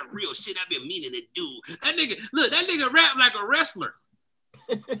 It's a lot of real shit I've been meaning to do. That nigga rap like a wrestler.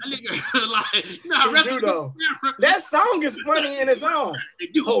 That nigga, like, you know how wrestlers do. That song is funny in its own.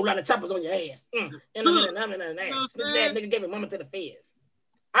 Whole lot of choppers on your ass. That nigga gave it mama to the feds.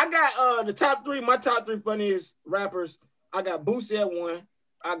 I got my top 3 funniest rappers. I got Boosie at 1.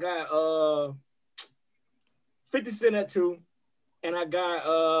 I got 50 Cent at 2. And I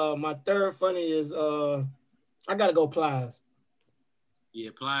got my third funny is I gotta go Plies.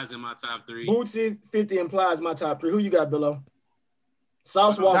 Yeah, Plies in my top 3. Boosie, 50, and Plies my top 3. Who you got, Billo?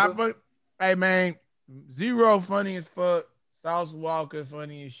 Sauce Walker. Hey man, Zero funny as fuck. Sauce Walker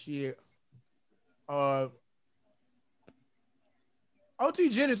funny as shit. OT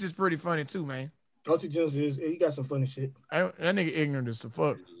Genesis is pretty funny too, man. OT Genesis, he got some funny shit. That nigga ignorant as the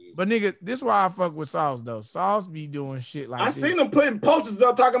fuck. But nigga, this is why I fuck with Sauce though. Sauce be doing shit like this. Seen him putting posters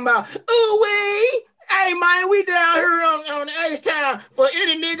up talking about, ooh wee, hey man, we down here on H-Town for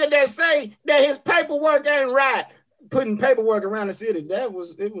any nigga that say that his paperwork ain't right. Putting paperwork around the city. It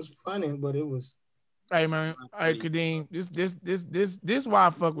was funny, but it was. Hey man, hey Kadeem, this why I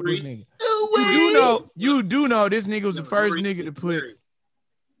fuck with this nigga. You do know this nigga was the first nigga to put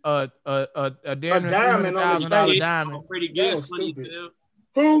a damn $100,000 diamond. Pretty good, funny.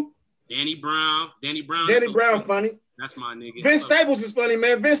 Who? Danny Brown. Danny Brown funny. That's my nigga. Vince Staples is funny,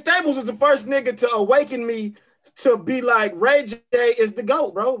 man. Vince Staples was the first nigga to awaken me to be like, Ray J is the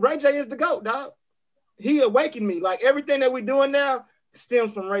GOAT, bro. Ray J is the GOAT, dog. He awakened me. Like everything that we doing now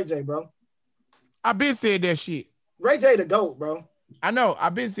stems from Ray J, bro. I been said that shit. Ray J the GOAT, bro. I know. I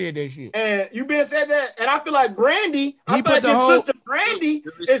been said that shit. And you been said that. And I feel like Brandy, sister Brandy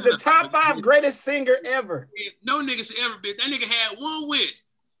is the top 5 greatest singer ever. No nigga should ever be. That nigga had one wish.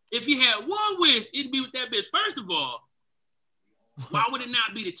 If he had one wish, it'd be with that bitch. First of all, why would it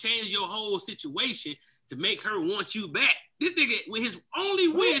not be to change your whole situation to make her want you back? This nigga, with his only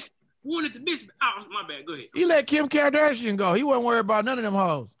wish, wanted the bitch. Oh, my bad. Go ahead. He let Kim Kardashian go. He wasn't worried about none of them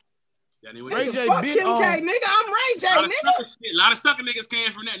hoes. Ray J fuck Kim K, nigga. I'm Ray J, nigga. A lot of sucker niggas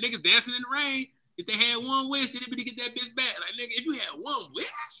came from that. Niggas dancing in the rain. If they had one wish, it'd be to get that bitch back. Like, nigga, if you had one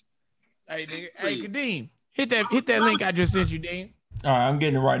wish. Hey, nigga. Hey, Kadeem. Hit that link I just sent you, Dean. All right, I'm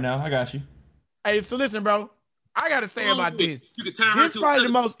getting it right now. I got you. Hey, so listen, bro. I got to say about this. This is probably the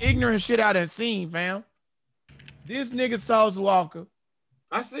most ignorant shit I done seen, fam. This nigga Sauce Walker.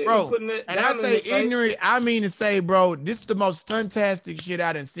 I see, bro, and I say ignorant, I mean to say, bro, this is the most fantastic shit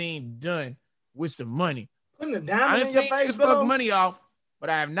I done seen done with some money. Putting the diamond in your face, niggas fuck money off, but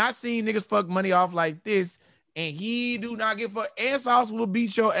I have not seen niggas fuck money off like this. And he do not give fuck. And Sauce will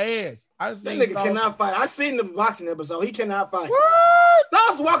beat your ass. That nigga cannot fight. I seen the boxing episode. He cannot fight. What?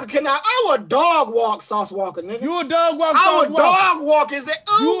 Sauce Walker cannot. I would dog walk Sauce Walker, nigga. You a dog walk Sauce Walker? I would dog walk. Is it?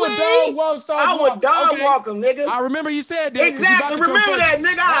 You a dog walk Sauce Walker? I would dog walk him, nigga. I remember you said that. Exactly. Remember that,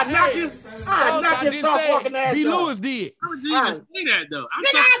 nigga. I knock his Sauce Walking ass out. B. Lewis did. How would you even say that, though?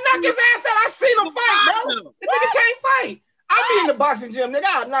 Nigga, I knock his ass out. I seen him fight, bro. The nigga can't fight. I be in the boxing gym, nigga.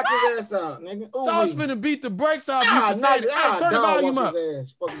 I'll knock his ass out, nigga. Sauce finna beat the brakes off you. Hey, turn the volume up.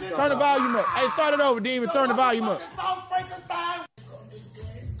 Turn the volume up. Hey, start it over, Demon. Turn the volume up.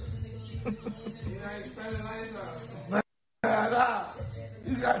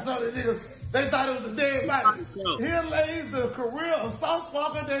 You got something, niggas. They thought it was a dead body. Here lays the career of Sauce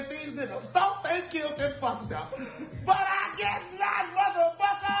Walker that these niggas thought they killed and fucked up. But I guess not,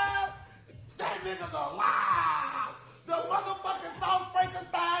 motherfucker. That nigga's alive. The motherfucking Sauce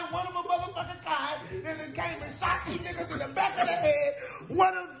Frankenstein, one of a motherfucking kind, and then came and shot these niggas in the back of the head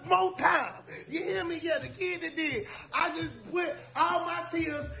one more time. You hear me? Yeah, the kid that did. I just put all my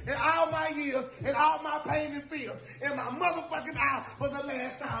tears and all my years and all my pain and fears in my motherfucking eye for the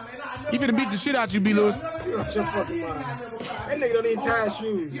last time. And I never. He finna beat the shit out you, B. Lewis. That nigga don't even tie his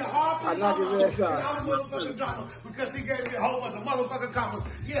shoes. I knock his ass out. Because he gave me a whole bunch of motherfucking comments.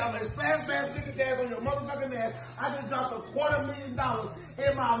 Yeah, I'm a splash nigga dance on your motherfucking ass. I just dropped $250,000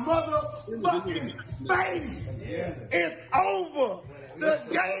 in my motherfucking face. Yeah. It's over. The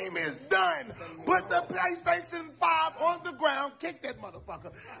game is done. Put the PlayStation 5 on the ground. Kick that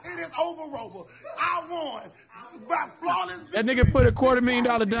motherfucker. It is over. I won. By flawless. That nigga put a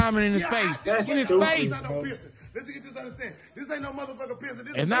 $250,000 diamond in his face. That's in his stupid, face. bro. Let's get this understand. This ain't no motherfucker piercing.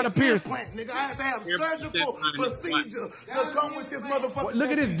 This it's is not a piercing. Nigga, I have to have surgical procedure to come with this motherfucker.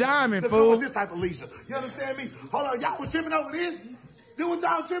 Look at this diamond, to fool. come with this type of leisure. You understand me? Hold on, y'all was tripping over this? Then what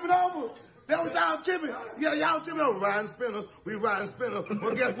y'all tripping over? That what y'all tripping? Yeah, y'all tripping over. Riding spinners. We riding spinners.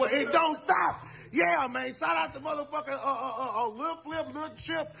 But guess what? It don't stop. Yeah, man. Shout out to motherfucker Lil Flip, Lil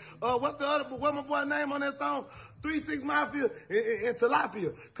Chip. What's the other? What my boy name on that song? 3 6 Mafia and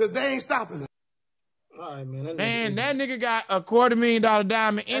Tilapia. Cause they ain't stopping us. All right, man. That nigga got a $250,000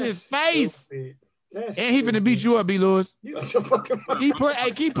 diamond in his face. And he finna beat you up, B. Lewis. You got your fucking mind.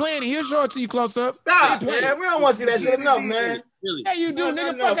 Keep playing it. He'll show it to you close up. Stop, man. We don't want to see that shit enough, man. Really? Yeah, you do,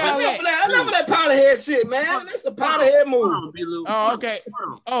 nigga. Fuck all that. Enough of that powder head shit, man. That's a powder head move. Oh, okay.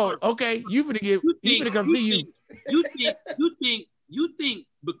 Oh, okay. You finna come see you. You think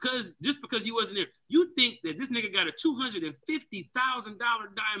because he wasn't there, you think that this nigga got a $250,000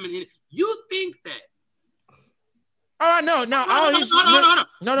 diamond in it. You think that. Oh, no.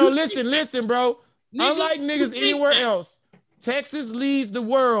 No, listen, bro. Unlike niggas anywhere else, Texas leads the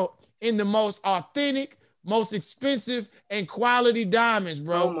world in the most authentic, most expensive, and quality diamonds,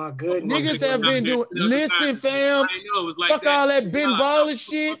 bro. Oh, my goodness. Niggas have been doing... Listen, fam. Fuck all that Ben Baller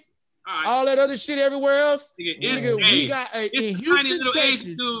shit. All that other shit everywhere else. We got in Houston, Texas.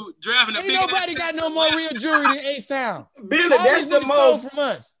 Ain't nobody got no more real jewelry than H-Town. Billy, that's the most... from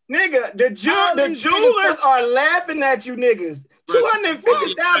us. Nigga, the jewelers are laughing at you niggas.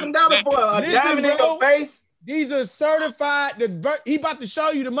 $250,000 for a diamond in your face. These are certified. He about to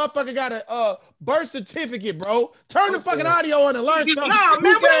show you the motherfucker got a birth certificate, bro. Turn the fucking audio on and learn something. Nah, man,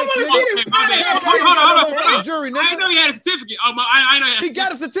 we don't want to see this. Hold on. I didn't know he had a certificate. I know he had a certificate. He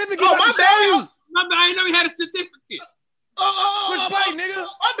got a certificate. Oh, my bad. I didn't know he had a certificate. Which play, nigga?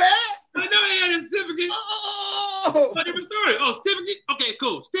 My bad. I know he had a certificate. Different story. Certificate. Okay,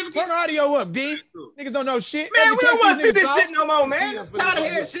 cool. Certificate. Turn the audio up, D. Cool. Niggas don't know shit. Man, we don't want to see this shit no more, man. Powder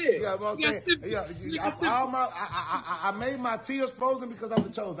head shit. Yeah, what I'm saying. I made my tears frozen because I'm the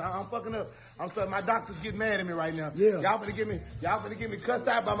chosen. I'm fucking up. I'm sorry, my doctors get mad at me right now. Yeah. Y'all gonna get me cussed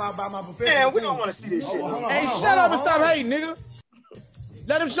out by my professional Man, we don't want to see this shit. Hey, shut up and stop hating, nigga.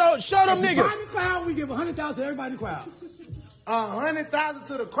 Let them show them niggas. In the crowd, we give 100,000 to everybody in the crowd. 100,000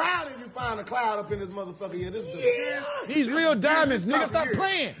 to the crowd if you find a cloud up in this motherfucker. Yeah, this is the purest. These real diamonds, nigga. Stop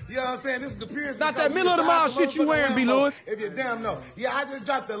playing. You know what I'm saying? This is the purest. Not that middle of the mile shit you wearing, B. Lewis. If you damn know. Yeah, I just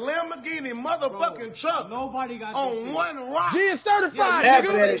dropped the Lamborghini motherfucking truck. Nobody got on one rock. G is certified,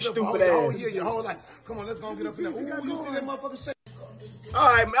 nigga. That is stupid ass. Yeah, your whole life. Come on, let's go get up in there. Ooh, you see that motherfucker shit? All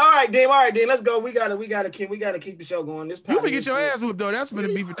right, Dim. Let's go. We gotta keep the show going. This you finna get your ass whooped though. That's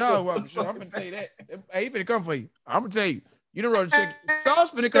finna be for dog walk show. I'm gonna tell you that. Hey, he finna come for you. I'm gonna tell you. You done wrote a check.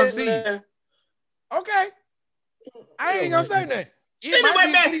 Sauce finna come see you. Okay. I ain't gonna say nothing.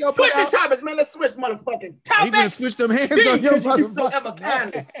 Anyway, man, switching topics, man. Let's switch motherfucking topics. You finna switch them hands on your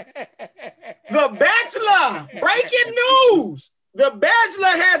motherfucker. The Bachelor. Breaking news. The Bachelor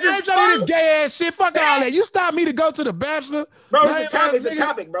has his this gay ass shit. Fuck all that. You stop me to go to the Bachelor. Bro, it's a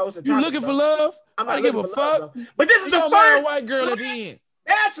topic, bro. It's a topic. You looking for love? I'm not give a fuck. But this is the first white girl at the end.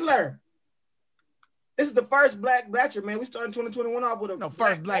 Bachelor. This is the first black bachelor, man. We started 2021 off with a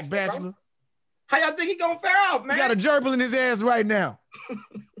first black bachelor. Bro. How y'all think he gonna fare off, man? He got a gerbil in his ass right now.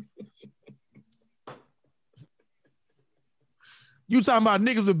 You talking about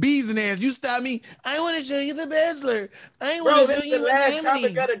niggas with bees in their ass. You stop me. I want to show you the Bachelor. I ain't want to show you the last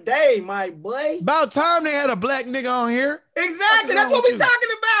topic of the day, my boy. About time they had a black nigga on here. Exactly. That's what we talking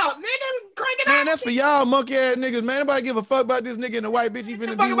about. Nigga, crank it up. Man, that's for y'all monkey ass niggas, man. Nobody give a fuck about this nigga and the white bitch he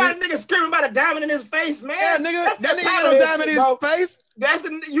finna be with. About a nigga screaming about a diamond in his face, man. Yeah, nigga. That nigga got no diamond in his face. That's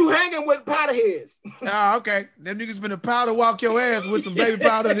you hanging with powder heads. Oh, okay. Them niggas finna powder walk your ass with some baby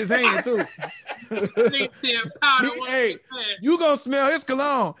powder in his hand, too. Hey, you gonna smell his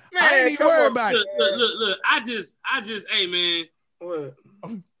cologne. Man, I ain't even worried about it. Look. I just, hey, man. What?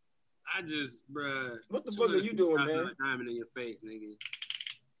 Bruh. What the fuck are you doing, man? A diamond in your face, nigga.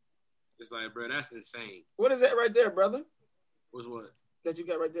 It's like, bruh, that's insane. What is that right there, brother? What's what? That you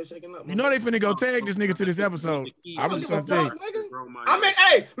got right there shaking up. You know they finna go tag this nigga to this episode. I'm just gonna tell you.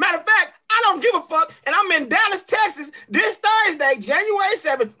 Hey, matter of fact, I don't give a fuck, and I'm in Dallas, Texas this Thursday, January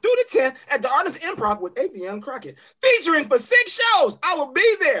 7th through the 10th at the Artist Improv with Avian Crockett, featuring for 6 shows. I will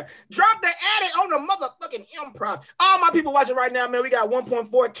be there. Drop the attic on the motherfucking improv. All my people watching right now, man, we got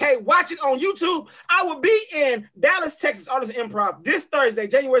 1.4K watching on YouTube. I will be in Dallas, Texas, Artist Improv this Thursday,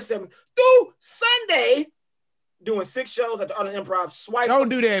 January 7th through Sunday, doing 6 shows at the Arnold Improv. Swipe. Don't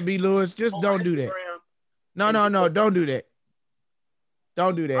do that, B. Lewis. Just don't do that. No. Don't do that.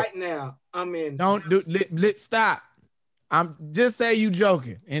 Don't do that. Right now, I'm in. Don't do. Stop. I'm just say you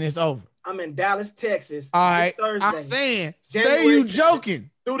joking and it's over. I'm in Dallas, Texas. All right. Thursday, I'm saying, January say you 7th joking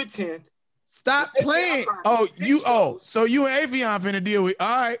through the 10th. Stop playing. So you and Avion finna deal with. All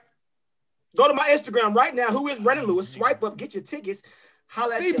right. Go to my Instagram right now. Who is Brandon Lewis? Swipe up, get your tickets.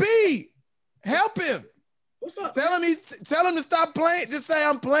 Holla at CP, help him. What's up? Tell him to stop playing. Just say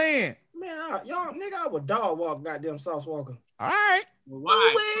I'm playing. Man, y'all nigga, I would dog walk goddamn Sauce Walker. All right.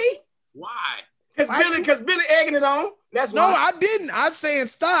 Why? Why? Because Billy egging it on. That's why. No, I didn't. I'm saying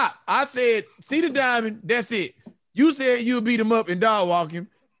stop. I said, see the diamond. That's it. You said you'll beat him up and dog walk him.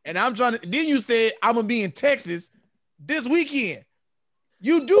 And I'm trying to. Then you said I'm gonna be in Texas this weekend.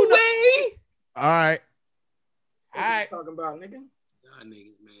 You do know. All right. All right. Talking about nigga. Y'all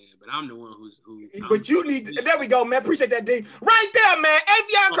niggas, man. But I'm the one who. But you need. There we go, man. Appreciate that, D. Right there, man.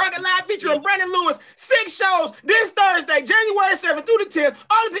 Avion Crockett live featuring Brandon Lewis. 6 shows this Thursday, January 7th through the 10th.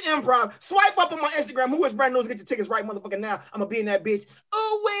 All of the Improv. Swipe up on my Instagram. Who is Brandon Lewis? Get your tickets right, motherfucker. Now I'm gonna be in that bitch.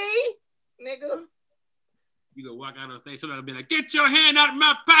 Ooh wee, nigga. You gonna walk out on stage, somebody will be like, "Get your hand out of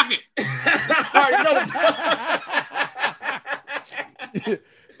my pocket."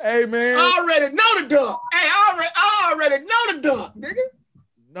 Hey man, I already know the duck. Hey, I already know the duck, nigga.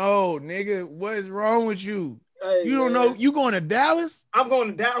 No, nigga, what is wrong with you? Hey, you don't know you going to Dallas? I'm going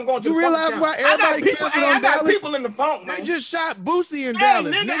to Dallas. I'm going to. You realize why everybody canceled on Dallas? I got people in the phone, man. They just shot Boosie in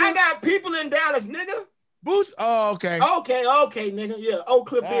Dallas, nigga. I got people in Dallas, nigga. Boosie. Oh, okay. Okay, nigga. Yeah, Oak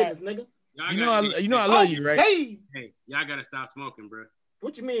Cliff business, nigga. You know I love you, right? Hey, y'all gotta stop smoking, bro.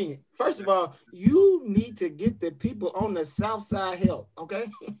 What you mean? First of all, you need to get the people on the South Side help, okay?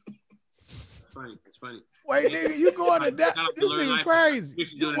 It's funny. Wait, nigga, you going to Dallas? This nigga crazy.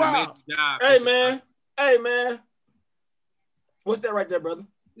 Wow. Hey, man. What's that right there, brother?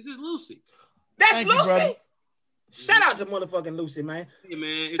 This is Lucy. That's Lucy? Shout out to motherfucking Lucy, man. Hey,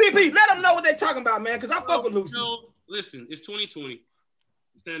 man. DP, let them know what they talking about, man, because I fuck with Lucy. Listen, it's 2020.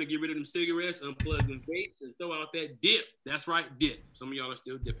 It's time to get rid of them cigarettes, unplug them vapes, and throw out that dip. That's right, dip. Some of y'all are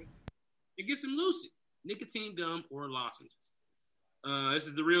still dipping. And get some Lucy, nicotine gum or lozenges. This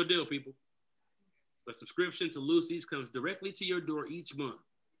is the real deal, people. A subscription to Lucy's comes directly to your door each month.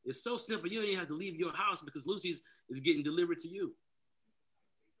 It's so simple, you don't even have to leave your house because Lucy's is getting delivered to you.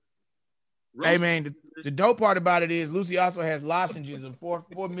 Hey, man, the dope part about it is Lucy also has lozenges of 4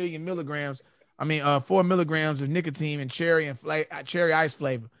 million milligrams. 4 milligrams of nicotine and cherry ice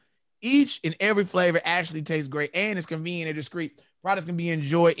flavor. Each and every flavor actually tastes great and it's convenient and discreet. Products can be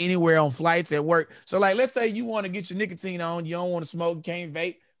enjoyed anywhere on flights, at work. So, like, let's say you want to get your nicotine on, you don't want to smoke, can't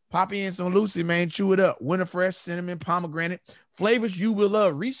vape, pop in some Lucy, man, chew it up. Winter fresh, cinnamon, pomegranate, flavors you will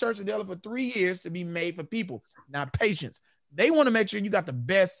love. Research and developed for 3 years to be made for people, not patients. They want to make sure you got the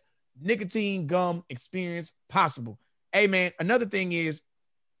best nicotine gum experience possible. Hey, man, another thing is,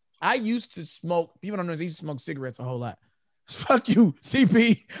 I used to smoke. People don't know this. I used to smoke cigarettes a whole lot. Fuck you,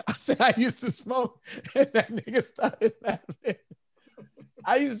 CP. I said I used to smoke, and that nigga started laughing.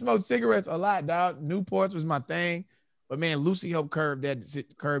 I used to smoke cigarettes a lot, dog. Newports was my thing, but man, Lucy helped curb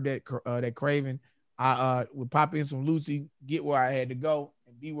that craving. I would pop in some Lucy, get where I had to go,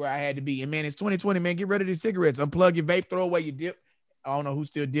 and be where I had to be. And man, it's 2020, man. Get rid of these cigarettes. Unplug your vape, throw away your dip. I don't know who's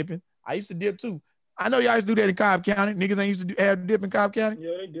still dipping. I used to dip too. I know y'all used to do that in Cobb County. Niggas ain't used to have dip in Cobb County.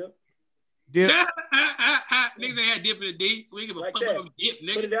 Yeah, they dip. Niggas ain't had dip in the D. We give a like fuck about dip,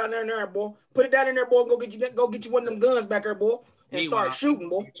 nigga. Put it down there, boy. Put it down in there, boy. Go get you one of them guns back there, boy. And start shooting,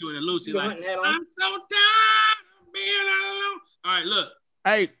 boy. You and Lucy like, I'm so tired of being alone. All right, look.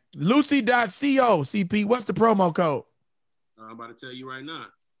 Hey, Lucy.co, CP. What's the promo code? I'm about to tell you right now.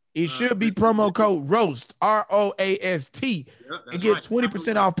 It should be promo code ROAST, ROAST, and get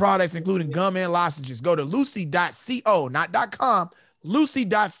 20% off products, including gum and lozenges. Go to lucy.co, not .com,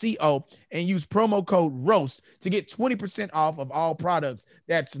 lucy.co, and use promo code ROAST to get 20% off of all products.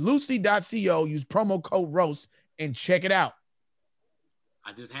 That's lucy.co. Use promo code ROAST and check it out.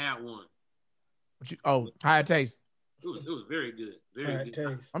 I just had one. How it tastes? It was very good. Very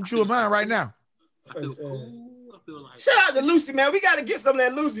good. I'm chewing mine right now. I feel like shout out to Lucy, man. We gotta get some of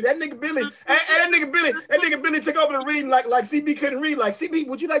that Lucy. That nigga Billy, that nigga Billy took over the reading like CB couldn't read. Like, CB,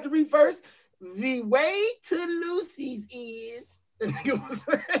 would you like to read first? The way to Lucy's is. That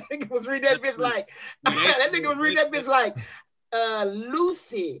nigga was reading that bitch like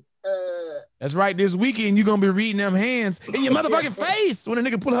Lucy. That's right. This weekend you're gonna be reading them hands in your motherfucking face when a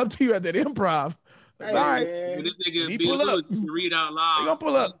nigga pull up to you at that improv. That's all right. This nigga pull up. Read out loud. He gonna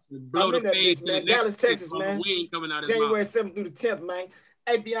pull up. Blow the face man. Dallas, Texas, man. Coming out January 7th through the 10th, man.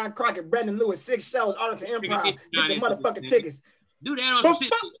 Avion Crockett, Brandon Lewis, 6 shows, Arlington Improv. Get your motherfucking tickets. Do that on some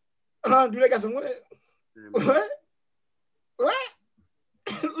shit. Do they got some what? What?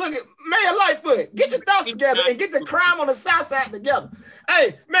 Look at Mayor Lightfoot. Get your thoughts together and get the crime on the South Side together.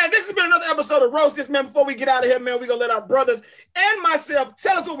 Hey, man, this has been another episode of Roast This, man. Before we get out of here, man, we're going to let our brothers and myself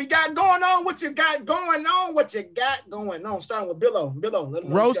tell us what we got going on, what you got going on, starting with Billo.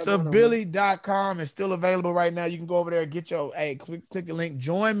 Roastofbilly.com is still available right now. You can go over there and get your, click the link.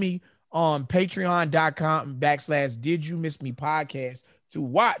 Join me on patreon.com/Did You Miss Me podcast to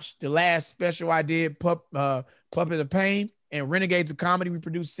watch the last special I did, Puppet of Pain and Renegades of Comedy. We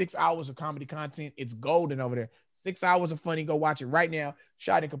produce 6 hours of comedy content. It's golden over there. 6 hours of funny. Go watch it right now.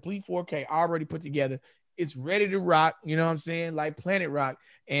 Shot in complete 4K, already put together. It's ready to rock. You know what I'm saying? Like Planet Rock.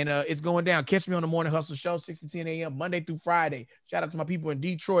 And it's going down. Catch me on the Morning Hustle Show, 6 to 10 a.m., Monday through Friday. Shout out to my people in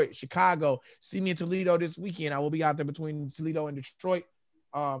Detroit, Chicago. See me in Toledo this weekend. I will be out there between Toledo and Detroit.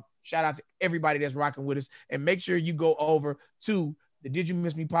 Shout out to everybody that's rocking with us. And make sure you go over to the Did You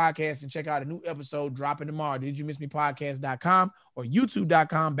Miss Me podcast and check out a new episode dropping tomorrow. DidYouMissMePodcast.com or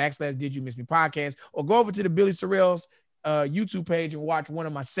YouTube.com/Did You Miss Me podcast, or go over to the Billy Sorrell's YouTube page and watch one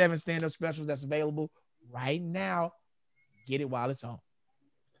of my 7 stand-up specials that's available right now. Get it while it's on.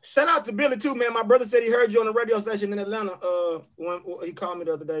 Shout out to Billy too, man. My brother said he heard you on the radio station in Atlanta. When he called me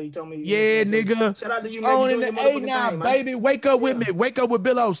the other day, he told me. Yeah, nigga. Shout out to you, man. On in the A now, baby. Wake up with me. Wake up with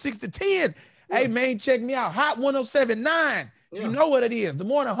Billo, 6 to 10. Yeah. Hey, man, check me out. Hot 107.9. Yeah. You know what it is. The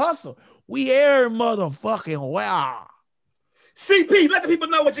Morning Hustle. We air motherfucking wow. CP, let the people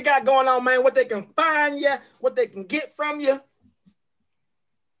know what you got going on, man. What they can find you, what they can get from you.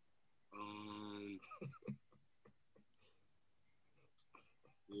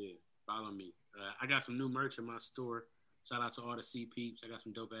 Yeah, follow me. I got some new merch in my store. Shout out to all the CPs. I got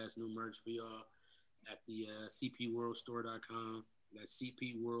some dope ass new merch for y'all at the cpworldstore.com. That's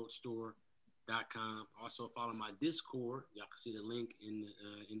cpworldstore.com. Also follow my Discord. Y'all can see the link in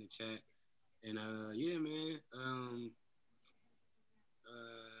the chat. And yeah, man.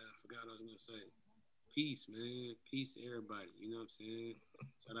 Forgot what I was gonna say. Peace, man. Peace to everybody. You know what I'm saying?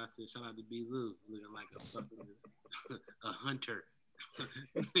 Shout out to B. Lou, looking like a fucking a hunter.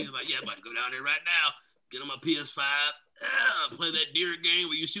 He's like, yeah, I'm about to go down there right now. Get on my PS5. Play that deer game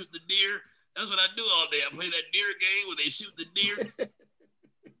where you shoot the deer. That's what I do all day. I play that deer game where they shoot the deer.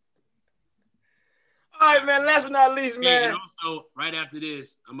 All right, man. Last but not least, man. And also, right after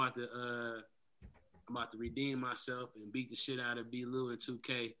this, I'm about to redeem myself and beat the shit out of B. Lou in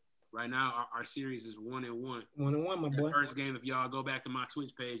 2K. Right now, our series is 1-1. 1-1, my boy. The first game, if y'all go back to my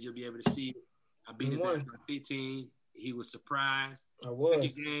Twitch page, you'll be able to see it. I beat his ass by 15. He was surprised. I was.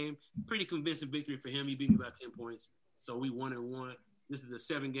 Second game, pretty convincing victory for him. He beat me by 10 points. So we 1-1. This is a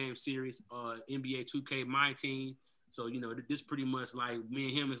 7-game series. NBA 2K, my team. So, you know, this pretty much like me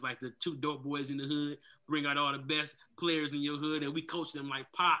and him is like the 2 dope boys in the hood. Bring out all the best players in your hood, and we coach them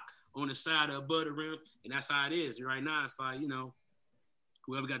like Pac on the side of a butter rim. And that's how it is. And right now, it's like, you know,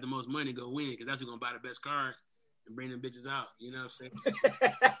 whoever got the most money go win, because that's who's going to buy the best cards and bring them bitches out. You know what I'm saying?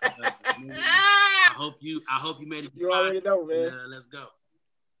 I hope you made it. You already know, man. Let's go.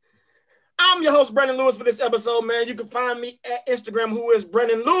 I'm your host, Brandon Lewis, for this episode, man. You can find me at Instagram, who is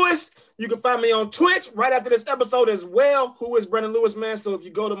Brandon Lewis. You can find me on Twitch right after this episode as well, who is Brandon Lewis, man. So if you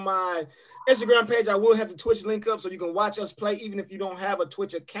go to my Instagram page, I will have the Twitch link up so you can watch us play, even if you don't have a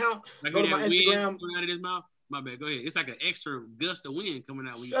Twitch account. Go to my Instagram. Coming out of his mouth? My bad, go ahead. It's like an extra gust of wind coming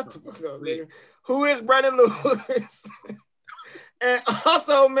out. Shut the fuck up, nigga. Who is Brandon Lewis? And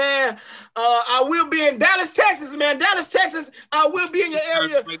also, man, I will be in Dallas, Texas, man. Dallas, Texas. I will be in your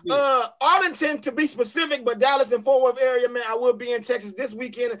area. Arlington, to be specific, but Dallas and Fort Worth area, man. I will be in Texas this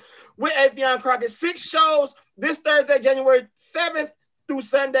weekend with Avion Crockett. 6 shows this Thursday, January 7th through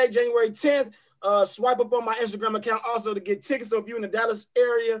Sunday, January 10th. Swipe up on my Instagram account also to get tickets. So if you're in the Dallas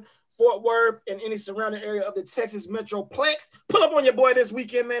area, Fort Worth, and any surrounding area of the Texas Metroplex, pull up on your boy this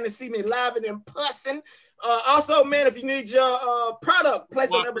weekend, man, and see me live and in person. Also, man, if you need your product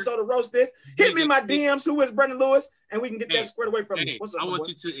placed on an episode of Roast This, hit me in my DMs, who is Brandon Lewis, and we can get that squared away from you. What's up, I want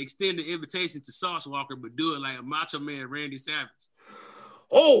you to extend the invitation to Sauce Walker, but do it like a Macho Man Randy Savage.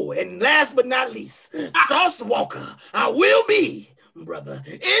 Oh, and last but not least, Sauce Walker, I will be, brother,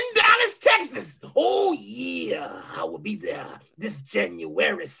 in Dallas, Texas. Oh, yeah, I will be there this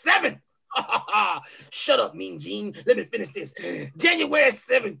January 7th. Shut up, Mean Gene. Let me finish this. January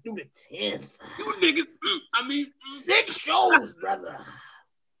 7th through the 10th. You niggas, 6 shows, brother.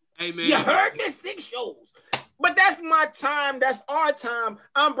 Hey, man. You heard me? 6 shows. But that's my time. That's our time.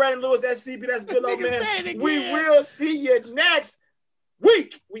 I'm Brandon Lewis. That's CP. That's Billo, man. We will see you next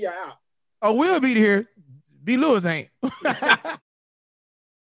week. We are out. Oh, we'll be here. B. Lewis ain't.